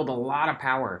and you wield a lot of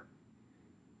power.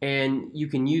 And you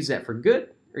can use that for good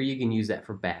or you can use that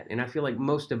for bad. And I feel like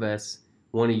most of us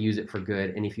want to use it for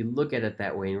good. And if you look at it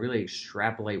that way and really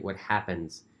extrapolate what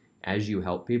happens as you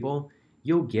help people,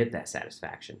 you'll get that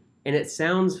satisfaction. And it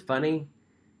sounds funny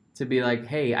to be like,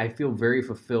 hey, I feel very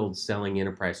fulfilled selling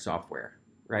enterprise software,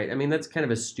 right? I mean, that's kind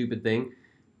of a stupid thing,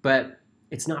 but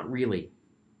it's not really.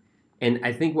 And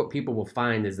I think what people will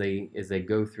find as they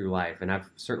go through life, and I've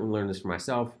certainly learned this for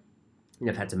myself, and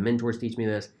I've had some mentors teach me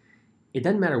this, it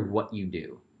doesn't matter what you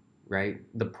do, right?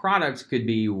 The products could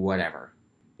be whatever.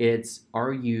 It's,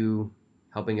 are you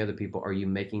helping other people? Are you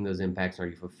making those impacts? Are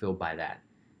you fulfilled by that?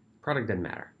 Product doesn't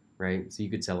matter, right? So you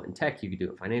could sell it in tech, you could do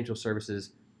it in financial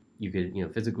services, you could,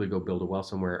 physically go build a well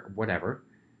somewhere, whatever.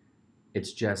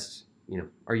 It's just,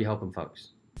 are you helping folks?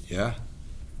 Yeah,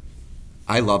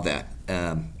 I love that,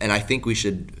 and I think we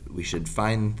should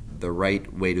find the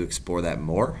right way to explore that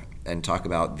more and talk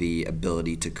about the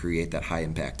ability to create that high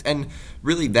impact. And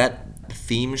really, that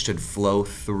theme should flow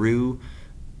through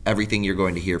everything you're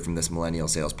going to hear from this Millennial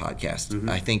Sales podcast. Mm-hmm.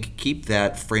 I think keep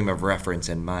that frame of reference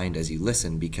in mind as you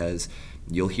listen, because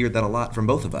you'll hear that a lot from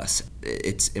both of us.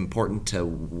 It's important to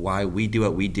why we do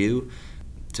what we do,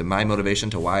 to my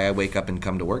motivation, to why I wake up and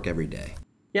come to work every day.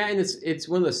 Yeah, and it's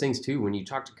one of those things too when you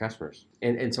talk to customers,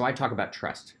 and so I talk about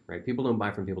trust, right? People don't buy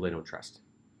from people they don't trust,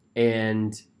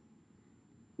 and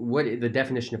what the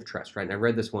definition of trust, right? And I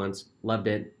read this once, loved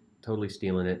it, totally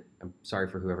stealing it. I'm sorry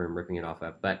for whoever I'm ripping it off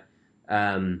of, but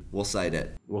We'll cite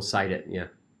it. we'll cite it. Yeah,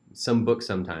 some book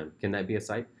sometime. Can that be a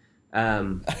site?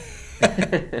 Um,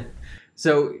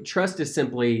 so trust is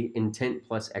simply intent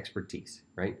plus expertise,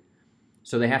 right?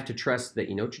 So they have to trust that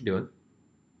you know what you're doing,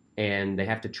 and they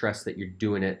have to trust that you're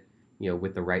doing it,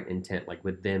 with the right intent, like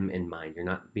with them in mind. You're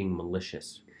not being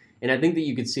malicious. And I think that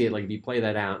you could see it, like if you play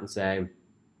that out and say,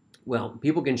 well,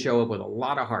 people can show up with a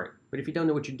lot of heart, but if you don't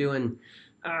know what you're doing,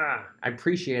 I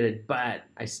appreciate it, but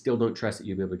I still don't trust that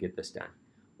you'll be able to get this done.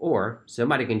 Or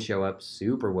somebody can show up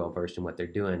super well versed in what they're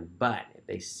doing, but if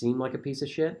they seem like a piece of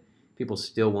shit, people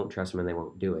still won't trust them and they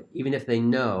won't do it, even if they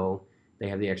know they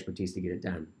have the expertise to get it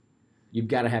done. You've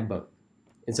got to have both.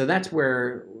 And so that's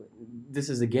where this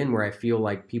is again where I feel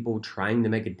like people trying to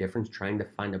make a difference, trying to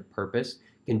find a purpose,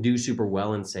 can do super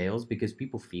well in sales because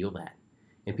people feel that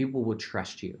and people will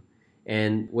trust you.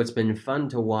 And what's been fun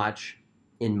to watch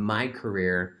in my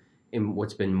career, and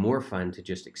what's been more fun to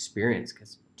just experience,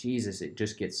 because Jesus, it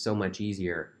just gets so much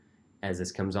easier as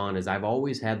this comes on, is I've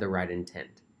always had the right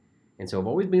intent. And so I've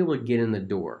always been able to get in the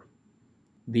door.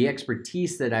 The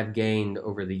expertise that I've gained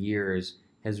over the years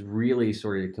has really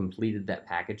sort of completed that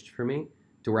package for me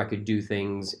to where I could do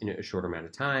things in a shorter amount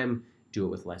of time, do it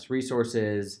with less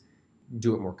resources,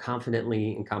 do it more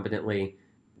confidently and competently.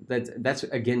 That's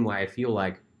again why I feel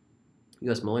like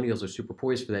US millennials are super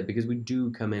poised for that, because we do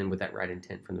come in with that right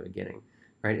intent from the beginning,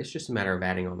 right? It's just a matter of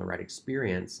adding on the right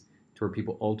experience to where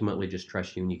people ultimately just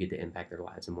trust you and you get to impact their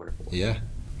lives in wonderful ways. Yeah.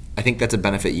 I think that's a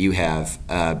benefit you have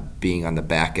being on the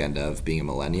back end of being a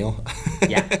millennial.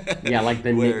 Yeah, like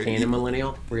the Nick Cannon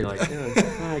millennial, where you're like,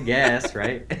 I guess,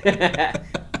 right?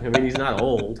 I mean, he's not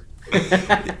old.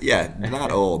 Yeah,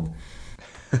 not old.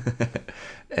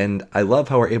 And I love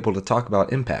how we're able to talk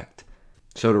about impact.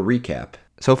 So to recap,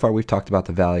 so far we've talked about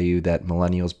the value that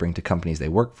millennials bring to companies they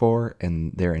work for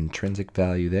and their intrinsic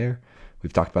value there.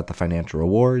 We've talked about the financial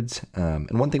rewards.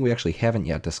 And one thing we actually haven't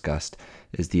yet discussed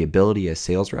is the ability as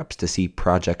sales reps to see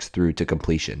projects through to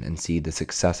completion and see the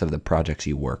success of the projects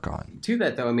you work on. To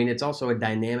that, though, I mean, it's also a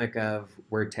dynamic of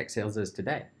where tech sales is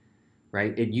today,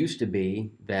 right? It used to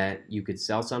be that you could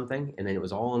sell something and then it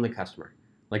was all on the customer.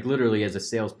 Like literally as a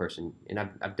salesperson, and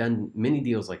I've done many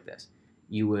deals like this,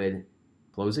 you would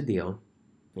close a deal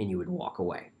and you would walk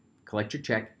away, collect your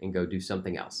check, and go do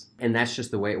something else. And that's just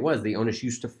the way it was. The onus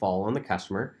used to fall on the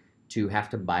customer to have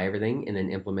to buy everything and then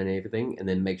implement everything and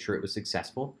then make sure it was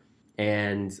successful.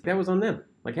 And that was on them.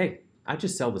 Like, hey, I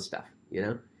just sell the stuff,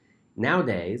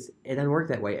 Nowadays, it doesn't work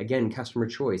that way. Again, customer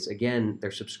choice. Again,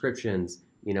 their subscriptions.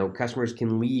 Customers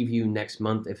can leave you next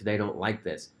month if they don't like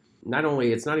this. Not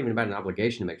only, it's not even about an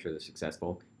obligation to make sure they're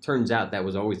successful. Turns out that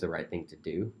was always the right thing to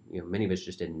do. Many of us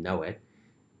just didn't know it.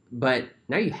 But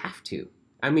now you have to.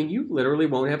 I mean, you literally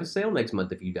won't have a sale next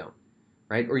month if you don't,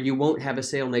 right? Or you won't have a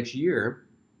sale next year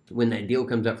when that deal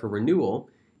comes up for renewal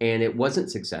and it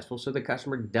wasn't successful, so the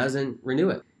customer doesn't renew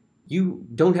it. You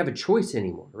don't have a choice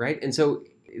anymore, right? And so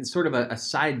it's sort of a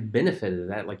side benefit of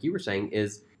that, like you were saying,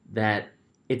 is that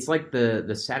it's like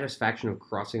the satisfaction of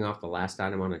crossing off the last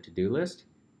item on a to-do list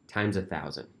times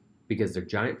 1,000, because they're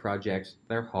giant projects,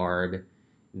 they're hard,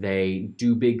 they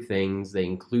do big things, they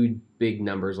include big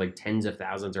numbers like tens of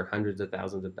thousands or hundreds of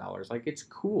thousands of dollars. Like, it's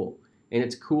cool. And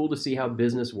it's cool to see how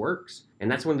business works.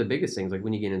 And that's one of the biggest things. Like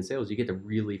when you get in sales, you get to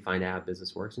really find out how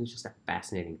business works. And it's just a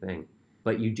fascinating thing.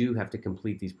 But you do have to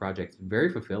complete these projects. It's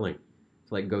very fulfilling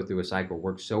to like go through a cycle,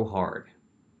 work so hard.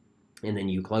 And then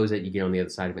you close it, you get on the other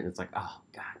side of it, and it's like, oh,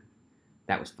 God,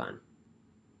 that was fun.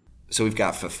 So we've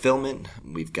got fulfillment.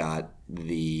 We've got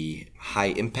the high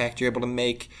impact you're able to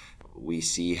make. We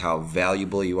see how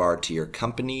valuable you are to your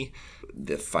company,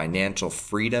 the financial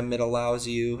freedom it allows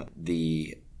you,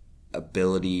 the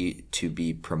ability to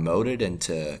be promoted and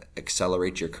to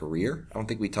accelerate your career. I don't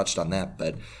think we touched on that,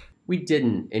 but we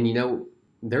didn't. And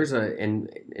and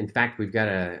in fact, we've got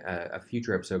a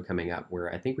future episode coming up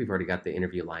where I think we've already got the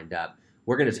interview lined up.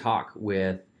 We're going to talk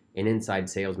with an inside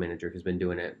sales manager who's been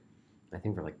doing it, I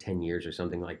think, for like 10 years or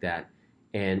something like that.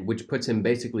 and which puts him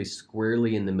basically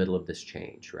squarely in the middle of this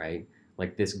change, right?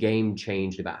 Like this game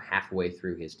changed about halfway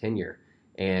through his tenure,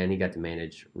 and he got to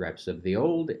manage reps of the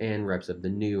old and reps of the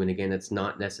new. And again, it's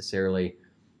not necessarily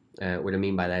what I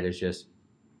mean by that is just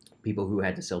people who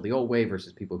had to sell the old way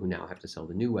versus people who now have to sell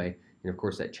the new way. And of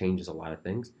course, that changes a lot of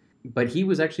things. But he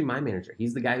was actually my manager.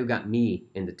 He's the guy who got me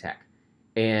into tech.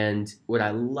 And what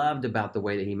I loved about the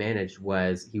way that he managed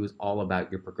was he was all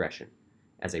about your progression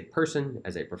as a person,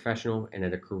 as a professional, and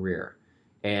at a career.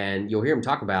 And you'll hear him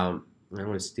talk about, I don't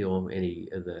want to steal any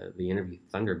of the interview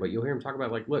thunder, but you'll hear him talk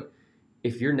about, like, look,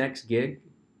 if your next gig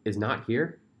is not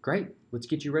here, great. Let's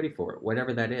get you ready for it,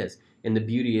 whatever that is. And the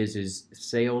beauty is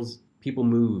sales, people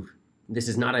move. This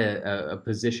is not a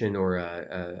position or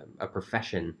a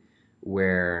profession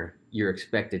where you're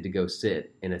expected to go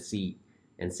sit in a seat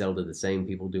and sell to the same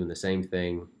people doing the same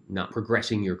thing, not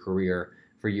progressing your career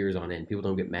for years on end. People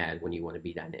don't get mad when you want to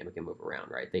be dynamic and move around,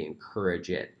 right? They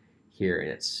encourage it here, and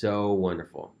it's so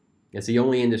wonderful. It's the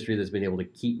only industry that's been able to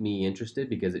keep me interested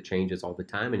because it changes all the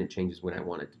time and it changes when I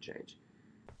want it to change.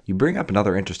 You bring up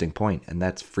another interesting point, and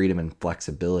that's freedom and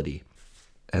flexibility.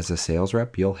 As a sales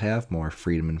rep, you'll have more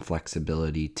freedom and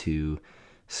flexibility to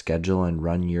schedule and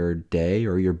run your day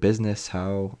or your business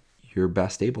how you're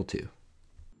best able to.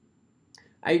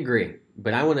 I agree,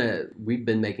 but we've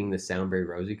been making this sound very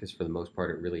rosy because for the most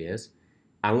part it really is.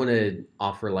 I want to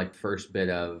offer like first bit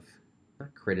of,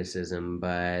 not criticism,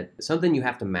 but something you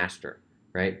have to master,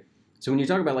 right? So when you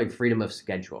talk about like freedom of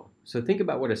schedule, so think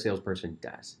about what a salesperson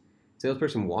does.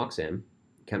 Salesperson walks in,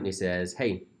 company says,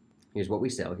 hey, here's what we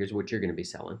sell, here's what you're going to be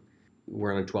selling.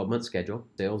 We're on a 12-month schedule.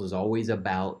 Sales is always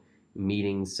about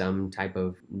meeting some type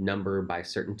of number by a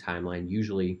certain timeline.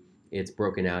 Usually it's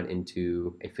broken out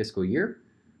into a fiscal year.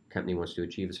 Company wants to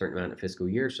achieve a certain amount of fiscal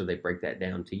year, so they break that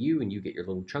down to you and you get your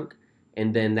little chunk.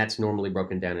 And then that's normally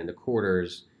broken down into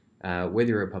quarters, whether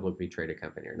you're a publicly traded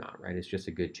company or not, right? It's just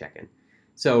a good check-in.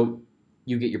 So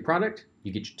you get your product,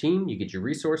 you get your team, you get your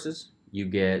resources, you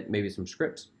get maybe some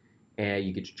scripts, and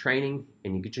you get your training,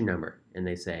 and you get your number. And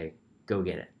they say, go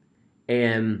get it.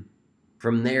 And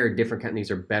from there, different companies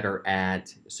are better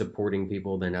at supporting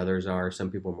people than others are.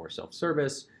 Some people are more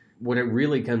self-service. What it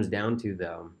really comes down to,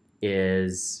 though,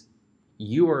 is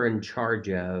you are in charge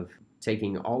of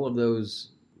taking all of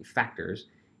those factors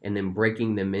and then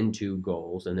breaking them into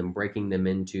goals and then breaking them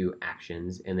into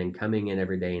actions and then coming in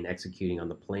every day and executing on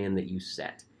the plan that you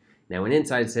set. Now, in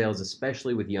inside sales,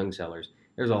 especially with young sellers,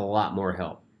 there's a lot more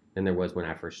help than there was when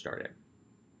I first started.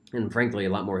 And frankly, a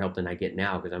lot more help than I get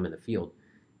now because I'm in the field.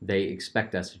 They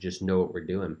expect us to just know what we're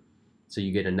doing. So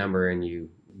you get a number and you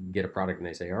get a product and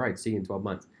they say, all right, see you in 12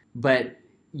 months. But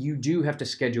you do have to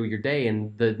schedule your day.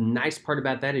 And the nice part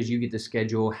about that is you get to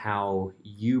schedule how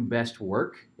you best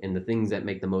work and the things that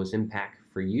make the most impact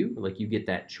for you. Like you get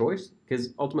that choice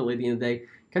because ultimately at the end of the day,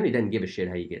 company doesn't give a shit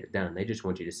how you get it done. They just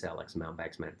want you to sell X amount by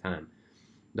X amount of time.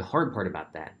 The hard part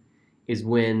about that is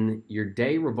when your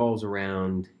day revolves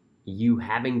around you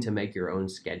having to make your own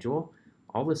schedule,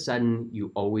 all of a sudden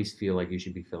you always feel like you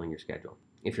should be filling your schedule.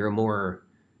 If you're a more,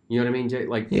 you know what I mean, Jay?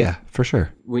 Like, Yeah, for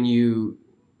sure. when you,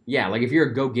 yeah, like if you're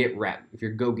a go-get rep, if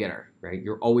you're a go-getter, right,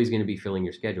 you're always going to be filling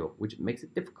your schedule, which makes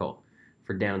it difficult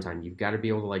for downtime. You've got to be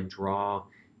able to like draw,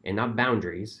 and not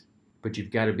boundaries, but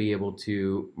you've got to be able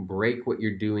to break what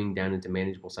you're doing down into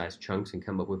manageable size chunks and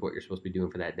come up with what you're supposed to be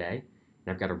doing for that day.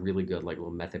 And I've got a really good like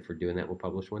little method for doing that we'll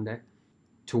publish one day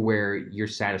to where you're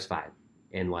satisfied.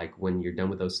 And like when you're done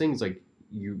with those things, like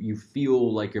you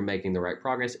feel like you're making the right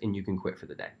progress and you can quit for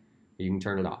the day. You can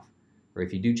turn it off. Or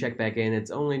if you do check back in,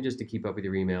 it's only just to keep up with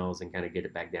your emails and kind of get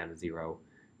it back down to zero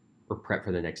or prep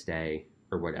for the next day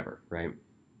or whatever, right?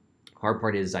 Hard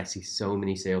part is I see so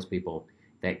many salespeople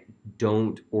that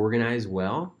don't organize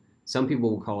well. Some people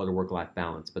will call it a work-life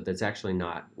balance, but that's actually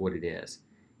not what it is.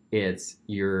 It's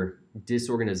your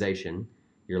disorganization,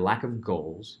 your lack of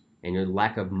goals, and your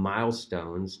lack of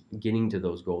milestones getting to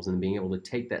those goals and being able to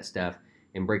take that stuff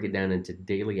and break it down into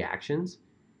daily actions.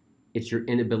 It's your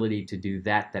inability to do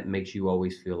that makes you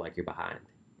always feel like you're behind.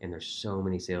 And there's so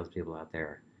many salespeople out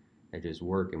there that just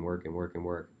work and work and work and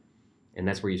work. And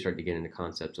that's where you start to get into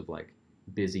concepts of like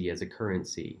busy as a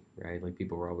currency, right? Like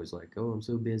people are always like, oh, I'm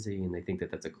so busy. And they think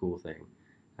that that's a cool thing.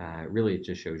 Really, it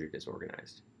just shows you're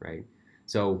disorganized, right?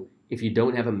 So if you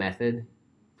don't have a method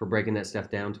for breaking that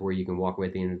stuff down to where you can walk away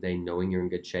at the end of the day knowing you're in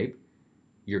good shape,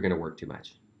 you're going to work too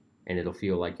much. And it'll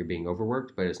feel like you're being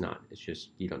overworked, but it's not. It's just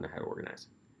you don't know how to organize.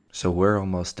 So we're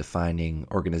almost defining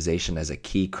organization as a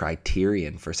key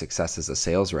criterion for success as a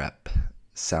sales rep.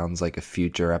 Sounds like a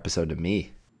future episode to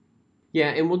me.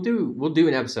 Yeah, and we'll do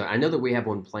an episode. I know that we have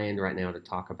one planned right now to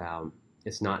talk about.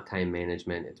 It's not time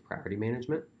management; it's priority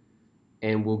management.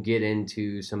 And we'll get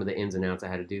into some of the ins and outs of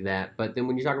how to do that. But then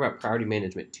when you talk about priority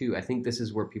management too, I think this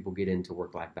is where people get into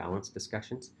work-life balance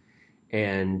discussions.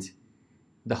 And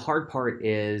the hard part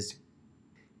is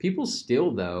people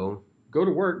still, though, go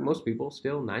to work. Most people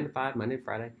still 9 to 5, Monday to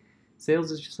Friday.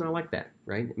 Sales is just not like that,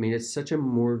 right? I mean, it's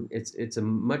a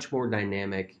much more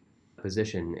dynamic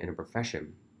position and a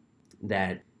profession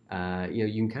that you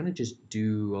can kind of just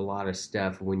do a lot of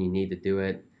stuff when you need to do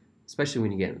it, especially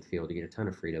when you get in the field. You get a ton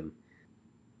of freedom,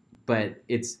 but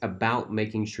it's about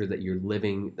making sure that you're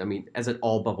living. I mean, as it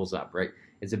all bubbles up, right?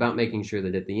 It's about making sure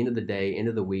that at the end of the day, end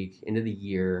of the week, end of the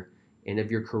year, end of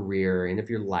your career, end of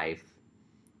your life,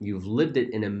 you've lived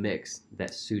it in a mix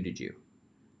that suited you.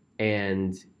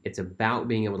 And it's about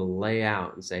being able to lay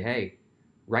out and say, hey,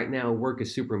 right now work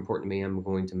is super important to me. I'm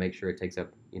going to make sure it takes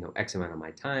up, X amount of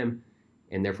my time.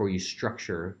 And therefore you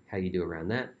structure how you do around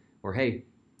that. Or, hey,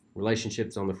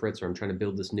 relationships on the fritz, or I'm trying to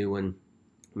build this new one.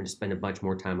 I'm going to spend a bunch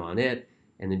more time on it.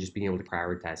 And then just being able to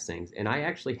prioritize things. And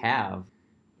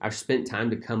I've spent time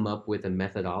to come up with a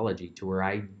methodology to where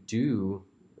I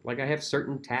have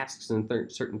certain tasks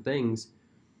and certain things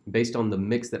based on the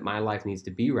mix that my life needs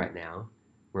to be right now,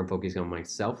 where I'm focusing on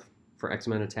myself for X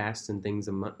amount of tasks and things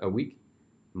a week,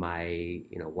 my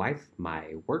wife,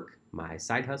 my work, my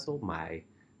side hustle, my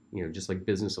just like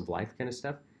business of life kind of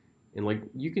stuff, and like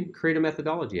you can create a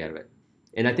methodology out of it.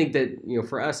 And I think that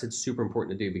for us it's super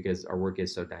important to do because our work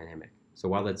is so dynamic. So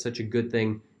while that's such a good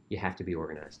thing, you have to be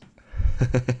organized.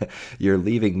 You're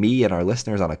leaving me and our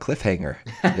listeners on a cliffhanger.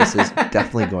 This is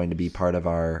definitely going to be part of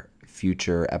our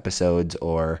future episodes,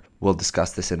 or we'll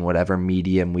discuss this in whatever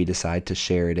medium we decide to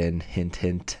share it in. Hint,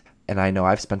 hint. And I know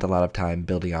I've spent a lot of time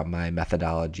building out my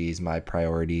methodologies, my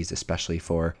priorities, especially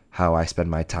for how I spend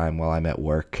my time while I'm at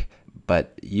work.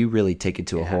 But you really take it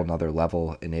to a whole nother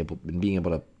level in being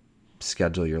able to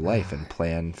schedule your life and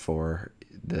plan for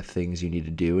the things you need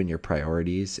to do and your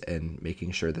priorities and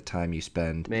making sure the time you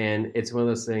spend. Man, it's one of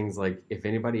those things, like if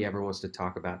anybody ever wants to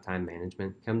talk about time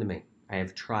management, come to me. I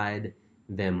have tried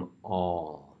them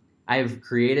all. I have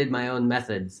created my own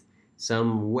methods,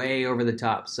 some way over the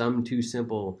top, some too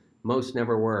simple, most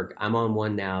never work. I'm on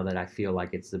one now that I feel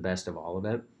like it's the best of all of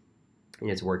it, and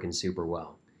it's working super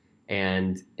well.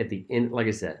 And at the end, like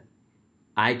I said,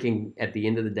 at the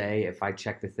end of the day, if I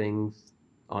check the things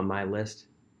on my list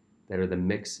that are the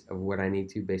mix of what I need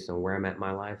to based on where I'm at in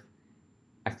my life,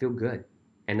 I feel good.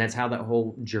 And that's how that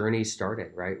whole journey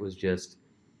started, right? It was just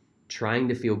trying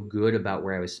to feel good about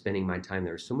where I was spending my time.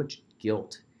 There was so much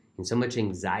guilt and so much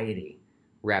anxiety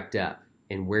wrapped up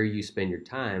in where you spend your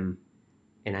time.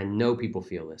 And I know people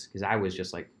feel this because I was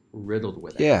just like riddled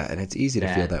with it. Yeah, and it's easy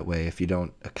to feel that way if you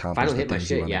don't accomplish the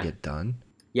things you want to get done.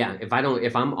 Yeah, if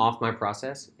I'm off my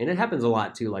process, and it happens a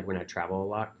lot too, like when I travel a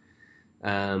lot,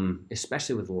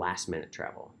 especially with last minute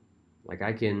travel. Like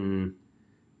I can,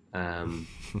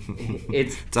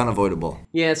 it's unavoidable.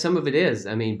 Yeah, some of it is.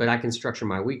 I mean, but I can structure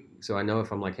my week. So I know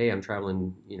if I'm like, hey, I'm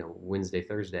traveling, Wednesday,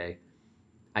 Thursday,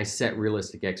 I set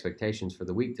realistic expectations for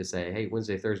the week to say, hey,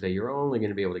 Wednesday, Thursday, you're only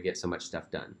going to be able to get so much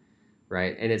stuff done,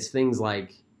 right? And it's things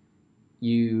like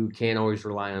you can't always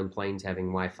rely on planes having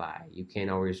Wi-Fi. You can't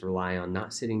always rely on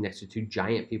not sitting next to two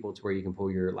giant people to where you can pull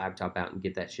your laptop out and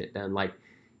get that shit done. Like,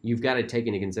 you've got to take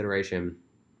into consideration,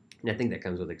 and I think that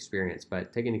comes with experience,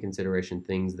 but take into consideration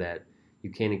things that you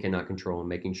can and cannot control, and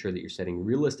making sure that you're setting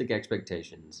realistic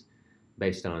expectations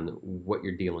based on what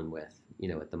you're dealing with,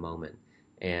 at the moment.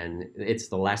 And it's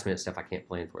the last minute stuff I can't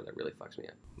plan for that really fucks me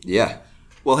up. Yeah.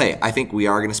 Well, hey, I think we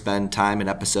are going to spend time in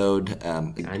episode.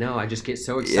 I know. I just get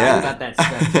so excited about that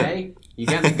stuff, Jay. You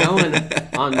got me going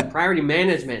on priority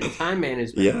management and time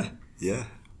management. Yeah.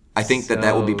 I think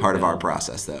that will be part of our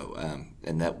process, though,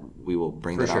 and that we will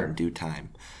bring that out in due time.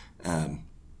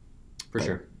 For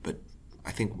sure. But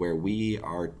I think where we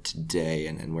are today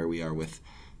and where we are with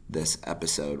this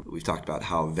episode, we've talked about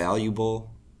how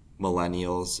valuable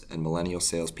millennials and millennial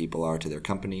salespeople are to their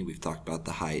company. We've talked about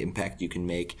the high impact you can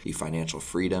make, the financial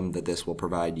freedom that this will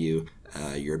provide you,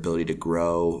 your ability to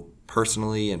grow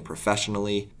personally and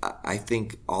professionally. I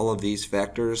think all of these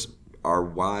factors are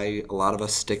why a lot of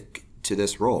us stick to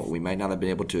this role. We might not have been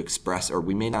able to express, or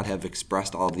we may not have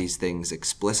expressed all of these things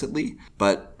explicitly,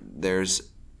 but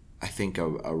there's, I think,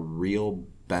 a real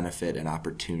benefit and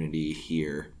opportunity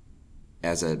here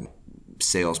as a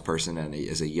salesperson and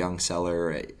as a young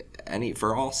seller,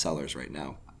 for all sellers right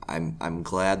now. I'm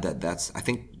glad I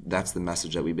think that's the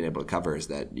message that we've been able to cover, is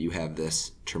that you have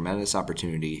this tremendous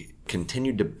opportunity.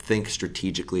 Continue to think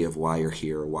strategically of why you're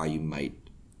here, or why you might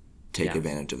take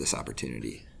advantage of this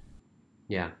opportunity.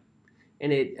 Yeah.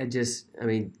 And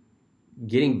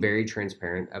getting very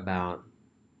transparent about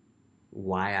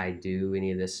why I do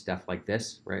any of this stuff like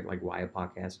this, right? Like why a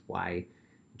podcast, why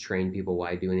train people,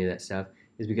 why I do any of that stuff,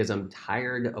 is because I'm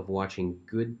tired of watching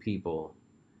good people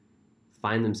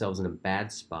find themselves in a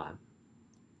bad spot,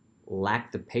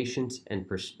 lack the patience and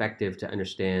perspective to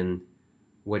understand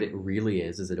what it really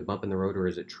is. Is it a bump in the road or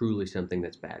is it truly something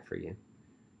that's bad for you?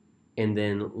 And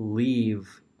then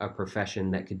leave a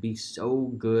profession that could be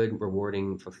so good,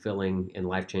 rewarding, fulfilling, and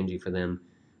life changing for them.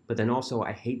 But then also,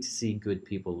 I hate to see good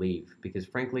people leave because,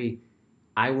 frankly,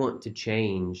 I want to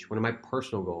change. One of my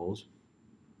personal goals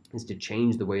is to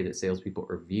change the way that salespeople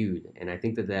are viewed, and I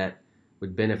think that that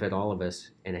would benefit all of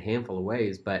us in a handful of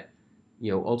ways. But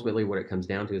ultimately, what it comes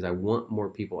down to is I want more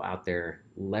people out there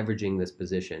leveraging this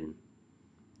position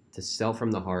to sell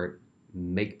from the heart,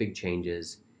 make big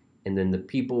changes, and then the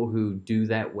people who do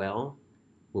that well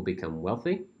will become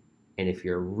wealthy. And if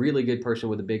you're a really good person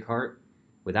with a big heart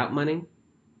without money,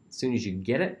 as soon as you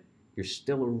get it, you're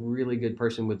still a really good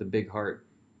person with a big heart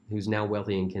who's now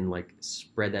wealthy and can like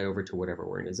spread that over to whatever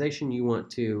organization you want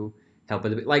to help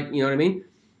with. Like, you know what I mean?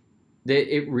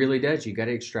 It really does. You got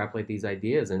to extrapolate these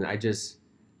ideas. And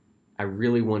I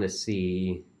really want to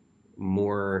see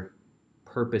more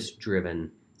purpose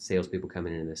driven salespeople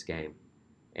coming into this game.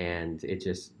 And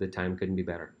the time couldn't be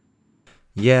better.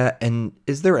 Yeah, and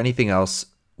is there anything else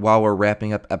while we're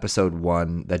wrapping up episode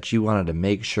 1 that you wanted to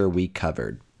make sure we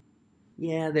covered?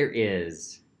 Yeah, there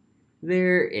is.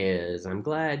 There is. I'm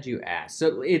glad you asked.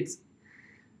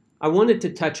 I wanted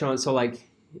to touch on,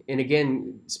 and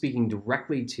again, speaking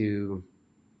directly to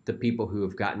the people who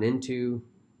have gotten into,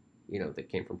 they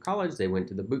came from college, they went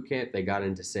to the boot camp, they got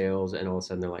into sales, and all of a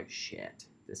sudden they're like, shit,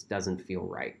 this doesn't feel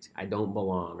right. I don't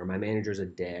belong, or my manager's a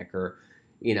dick, or,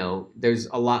 there's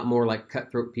a lot more like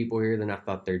cutthroat people here than I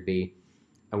thought there'd be.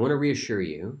 I want to reassure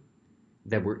you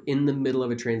that we're in the middle of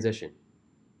a transition,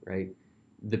 right?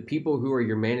 The people who are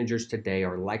your managers today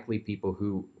are likely people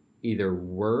who either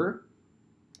were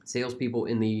salespeople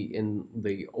in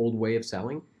the old way of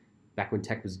selling, back when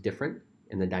tech was different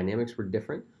and the dynamics were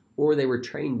different, or they were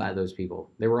trained by those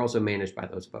people. They were also managed by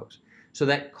those folks. So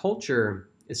that culture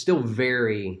is still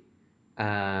very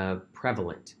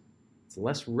prevalent. It's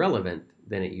less relevant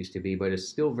than it used to be, but it's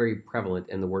still very prevalent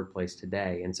in the workplace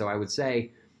today. And so I would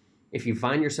say if you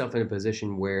find yourself in a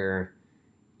position where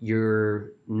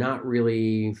you're not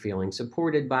really feeling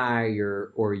supported by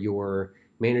your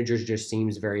managers just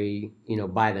seems very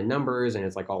by the numbers, and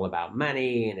it's like all about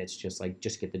money, and it's just like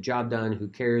just get the job done, who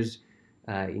cares,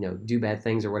 do bad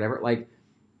things or whatever. Like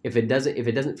if it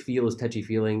doesn't feel as touchy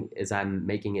feeling as I'm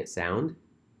making it sound,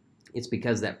 it's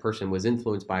because that person was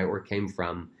influenced by or came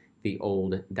from the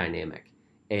old dynamic,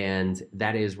 and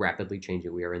that is rapidly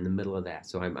changing. We are in the middle of that.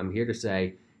 So I'm here to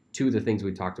say two of the things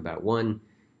we talked about. One,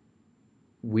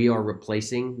 we are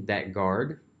replacing that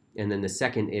guard. And then the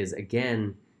second is,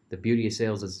 again, the beauty of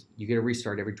sales is you get a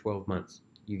restart every 12 months.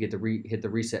 You get to hit the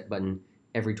reset button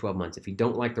every 12 months. If you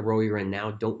don't like the role you're in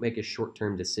now, don't make a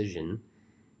short-term decision,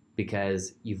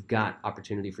 because you've got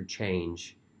opportunity for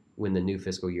change when the new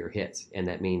fiscal year hits. And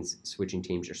that means switching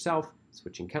teams yourself,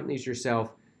 switching companies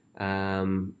yourself.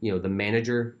 The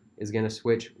manager is going to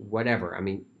switch, whatever. I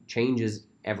mean, change is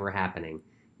ever happening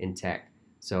in tech.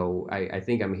 So I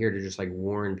think I'm here to just like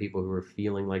warn people who are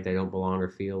feeling like they don't belong or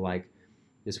feel like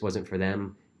this wasn't for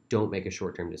them. Don't make a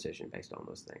short-term decision based on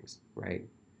those things, right?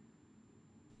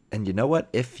 And you know what?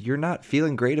 If you're not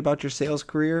feeling great about your sales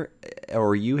career,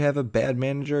 or you have a bad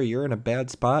manager, you're in a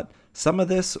bad spot, some of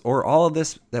this or all of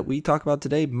this that we talk about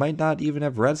today might not even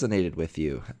have resonated with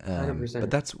you. But 100%.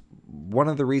 that's one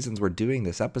of the reasons we're doing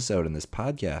this episode and this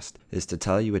podcast, is to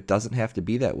tell you it doesn't have to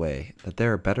be that way, that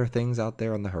there are better things out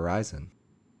there on the horizon.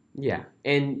 Yeah.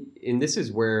 And this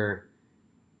is where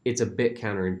it's a bit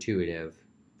counterintuitive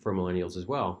for millennials as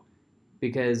well,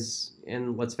 because,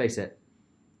 and let's face it,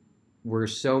 we're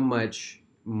so much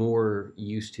more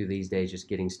used to these days just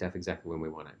getting stuff exactly when we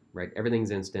want it, right? Everything's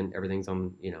instant. Everything's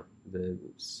on, the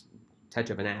touch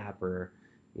of an app or,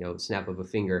 snap of a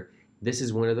finger. This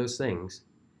is one of those things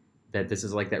that this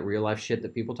is like that real life shit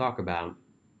that people talk about,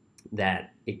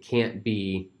 that it can't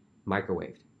be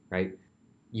microwaved, right?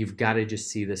 You've got to just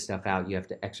see this stuff out. You have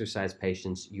to exercise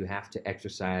patience. You have to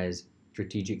exercise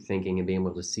strategic thinking and being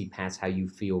able to see past how you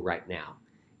feel right now.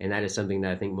 And that is something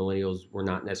that I think millennials were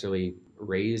not necessarily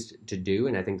raised to do.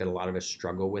 And I think that a lot of us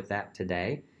struggle with that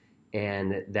today.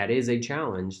 And that is a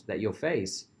challenge that you'll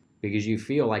face because you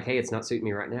feel like, hey, it's not suiting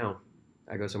me right now.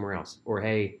 I go somewhere else. Or,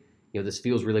 hey, this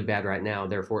feels really bad right now.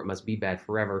 Therefore, it must be bad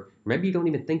forever. Or maybe you don't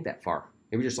even think that far.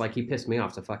 Maybe just like, he pissed me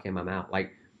off, so fuck him, I'm out.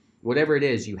 Like, whatever it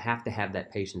is, you have to have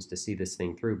that patience to see this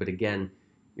thing through. But again,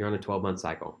 you're on a 12-month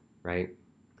cycle, right?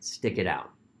 Stick it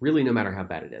out. Really, no matter how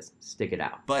bad it is, stick it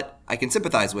out. But I can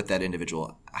sympathize with that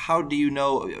individual. How do you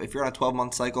know, if you're on a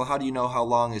 12-month cycle, how do you know how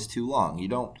long is too long? You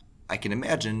don't, I can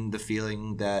imagine the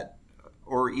feeling that,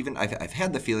 or even I've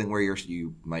had the feeling where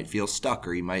you might feel stuck,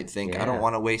 or you might think, I don't Yeah.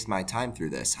 want to waste my time through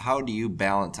this. How do you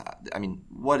balance? I mean,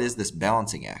 what is this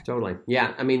balancing act? Totally.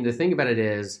 Yeah. I mean, the thing about it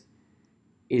is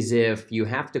if you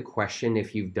have to question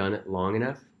if you've done it long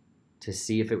enough to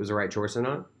see if it was the right choice or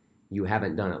not, you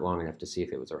haven't done it long enough to see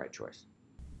if it was the right choice.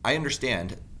 I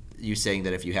understand you saying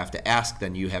that if you have to ask,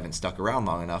 then you haven't stuck around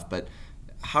long enough. But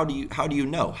how do you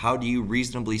know? How do you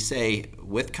reasonably say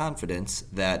with confidence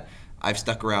that I've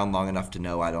stuck around long enough to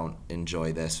know I don't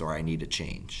enjoy this or I need to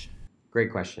change?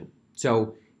 Great question.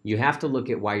 So you have to look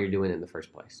at why you're doing it in the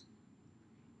first place.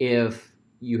 If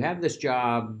you have this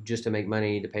job just to make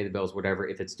money, to pay the bills, whatever,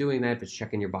 if it's doing that, if it's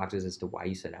checking your boxes as to why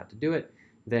you set out to do it,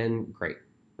 then great,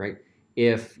 right?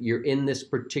 If you're in this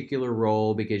particular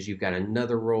role because you've got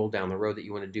another role down the road that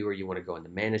you want to do, or you want to go into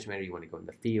management, or you want to go in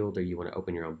the field, or you want to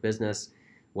open your own business,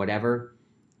 whatever,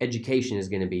 education is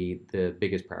going to be the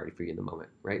biggest priority for you in the moment,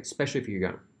 right? Especially if you're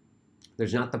young.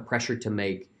 There's not the pressure to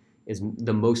make is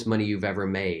the most money you've ever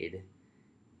made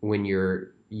when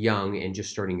you're young and just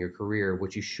starting your career.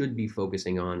 What you should be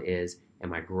focusing on is,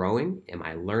 am I growing? Am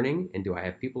I learning? And do I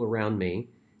have people around me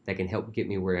that can help get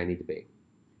me where I need to be?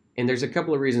 And there's a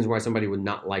couple of reasons why somebody would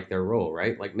not like their role,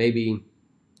 right? Like maybe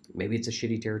it's a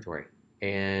shitty territory,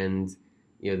 and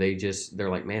they're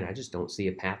like, man, I just don't see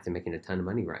a path to making a ton of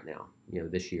money right now,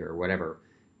 this year or whatever.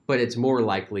 But it's more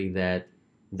likely that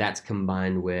that's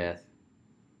combined with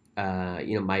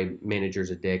my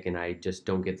manager's a dick and I just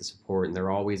don't get the support, and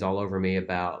they're always all over me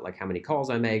about like how many calls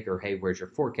I make, or hey, where's your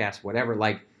forecast, whatever.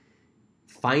 Like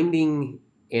finding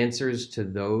answers to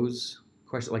those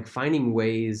questions, like finding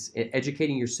ways,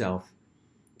 educating yourself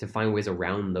to find ways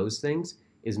around those things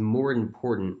is more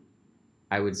important,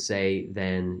 I would say,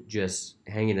 than just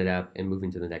hanging it up and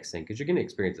moving to the next thing, because you're going to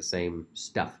experience the same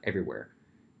stuff everywhere.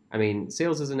 I mean,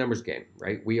 sales is a numbers game,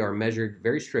 right? We are measured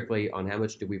very strictly on how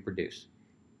much do we produce.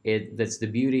 That's the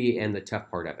beauty and the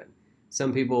tough part of it.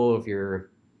 Some people, if you're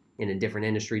in a different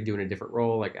industry doing a different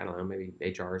role, like I don't know, maybe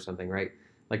HR or something, right?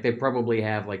 Like they probably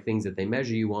have like things that they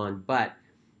measure you on, but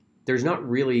there's not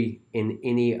really in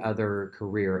any other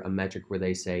career a metric where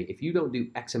they say if you don't do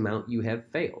X amount, you have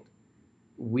failed.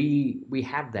 We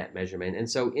have that measurement, and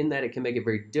so in that it can make it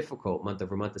very difficult month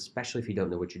over month, especially if you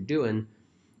don't know what you're doing.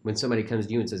 When somebody comes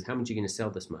to you and says, how much are you going to sell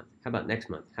this month? How about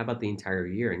next month? How about the entire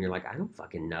year? And you're like, I don't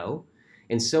fucking know.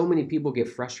 And so many people get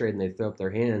frustrated and they throw up their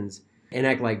hands and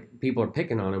act like people are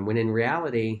picking on them, when in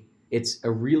reality, it's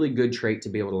a really good trait to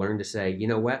be able to learn to say, you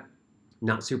know what,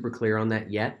 not super clear on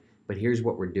that yet, but here's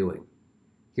what we're doing.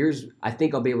 I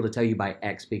think I'll be able to tell you by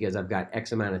X because I've got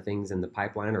X amount of things in the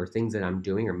pipeline, or things that I'm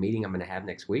doing, or meeting I'm going to have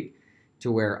next week,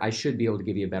 to where I should be able to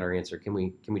give you a better answer. Can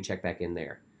we check back in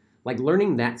there? Like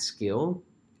learning that skill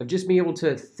of just being able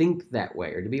to think that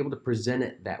way, or to be able to present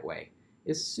it that way,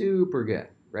 is super good,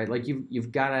 right? Like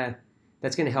you've got to,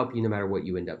 that's going to help you no matter what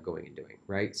you end up going and doing,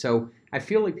 right? So I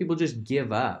feel like people just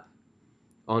give up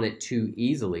on it too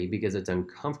easily because it's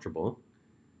uncomfortable,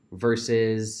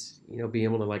 versus being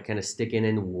able to like kind of stick in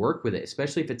and work with it,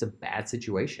 especially if it's a bad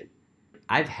situation.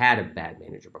 I've had a bad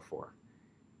manager before,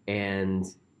 and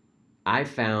I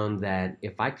found that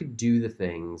if I could do the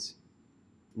things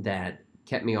that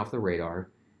kept me off the radar,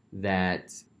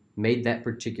 that made that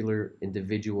particular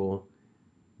individual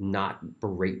not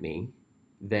berate me,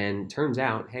 then turns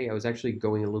out, hey, I was actually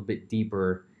going a little bit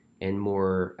deeper and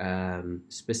more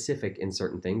specific in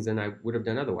certain things than I would have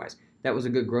done otherwise. That was a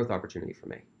good growth opportunity for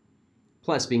me.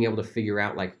 Plus, being able to figure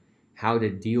out like how to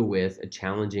deal with a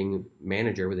challenging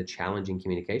manager with a challenging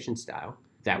communication style,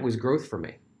 that was growth for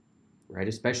me, right?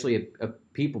 Especially a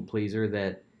people pleaser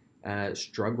that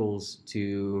struggles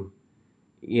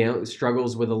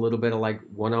with a little bit of like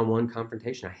one-on-one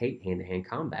confrontation. I hate hand-to-hand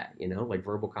combat, like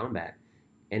verbal combat.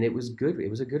 And it was good. It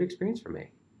was a good experience for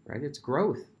me, right? It's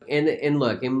growth. And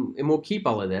look, and we'll keep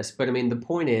all of this, but I mean, the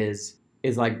point is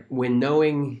like when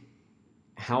knowing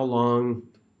how long,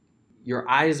 your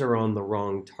eyes are on the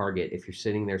wrong target if you're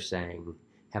sitting there saying,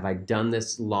 have I done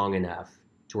this long enough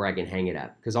to where I can hang it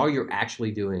up? Because all you're actually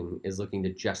doing is looking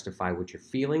to justify what you're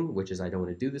feeling, which is, I don't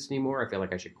want to do this anymore. I feel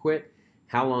like I should quit.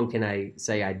 How long can I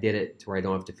say I did it to where I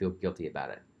don't have to feel guilty about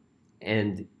it?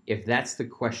 And if that's the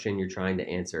question you're trying to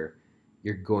answer,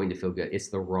 you're going to feel good. It's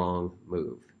the wrong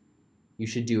move. You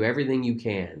should do everything you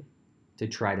can to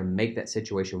try to make that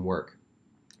situation work.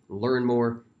 Learn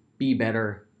more, be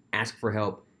better, ask for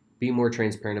help, be more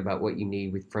transparent about what you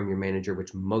need from your manager,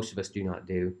 which most of us do not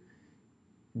do.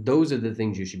 Those are the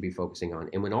things you should be focusing on.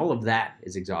 And when all of that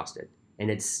is exhausted and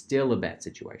it's still a bad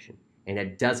situation, and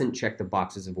it doesn't check the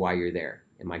boxes of why you're there.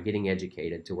 Am I getting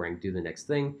educated to where I can do the next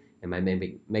thing? Am I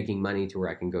maybe making money to where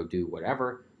I can go do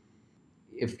whatever?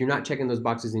 If you're not checking those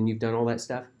boxes and you've done all that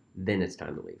stuff, then it's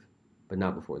time to leave, but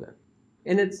not before then.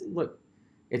 And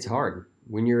it's hard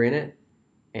when you're in it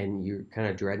and you're kind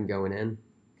of dreading going in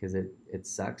because it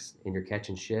sucks and you're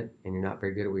catching shit and you're not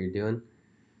very good at what you're doing.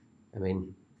 I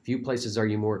mean, few places are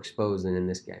you more exposed than in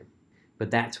this game. But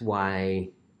that's why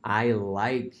I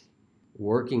like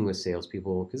working with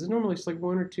salespeople, because it's normally just like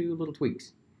one or two little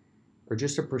tweaks or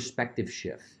just a perspective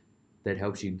shift that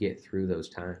helps you get through those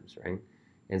times, right?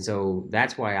 And so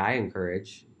that's why I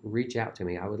encourage, reach out to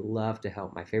me. I would love to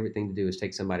help. My favorite thing to do is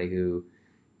take somebody who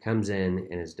comes in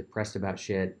and is depressed about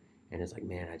shit and is like,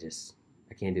 man, I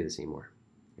can't do this anymore.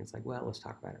 And it's like, well, let's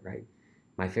talk about it, right?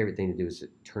 My favorite thing to do is to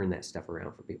turn that stuff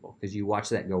around for people, because you watch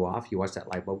that go off, you watch that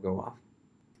light bulb go off.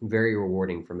 Very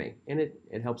rewarding for me, and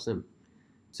it helps them.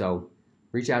 So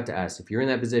reach out to us. If you're in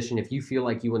that position, if you feel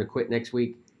like you want to quit next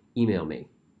week, email me.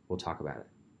 We'll talk about it.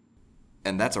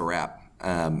 And that's a wrap.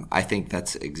 I think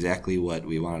that's exactly what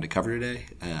we wanted to cover today.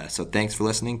 So thanks for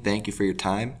listening. Thank you for your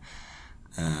time.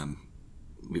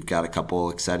 We've got a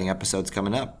couple exciting episodes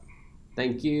coming up.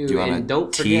 Thank you. Do you want to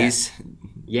tease?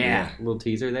 Yeah, a little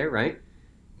teaser there, right?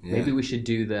 Yeah. Maybe we should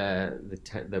do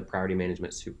the priority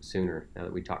management sooner, now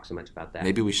that we talk so much about that.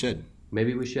 Maybe we should.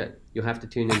 You'll have to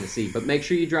tune in to see. But make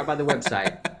sure you drop by the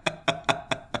website.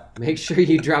 Make sure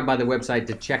you drop by the website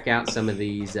to check out some of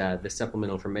these, the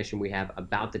supplemental information we have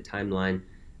about the timeline,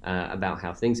 about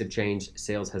how things have changed,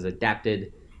 sales has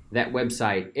adapted. That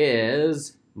website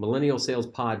is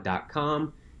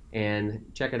millennialsalespod.com, and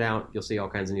check it out. You'll see all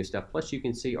kinds of new stuff. Plus, you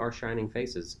can see our shining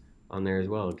faces on there as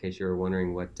well, in case you're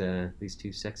wondering what these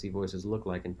two sexy voices look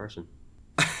like in person.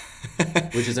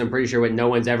 Which is, I'm pretty sure, what no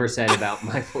one's ever said about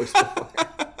my voice before.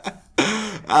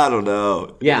 I don't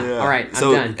know. Yeah. All right.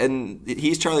 I'm done. And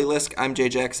he's Charlie Lisk. I'm Jay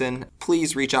Jackson.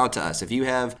 Please reach out to us. If you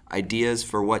have ideas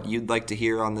for what you'd like to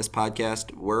hear on this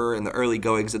podcast, we're in the early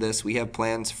goings of this. We have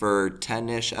plans for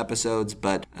 10-ish episodes,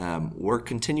 but we're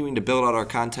continuing to build out our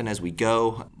content as we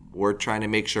go. We're trying to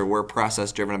make sure we're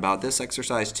process-driven about this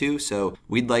exercise too, so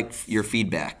we'd like your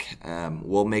feedback.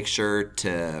 We'll make sure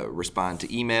to respond to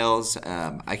emails.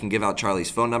 I can give out Charlie's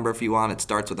phone number if you want. It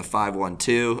starts with a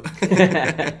 512.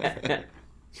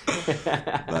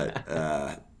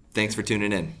 But thanks for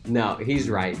tuning in. No, he's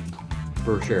right.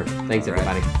 For sure. Thanks,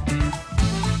 everybody.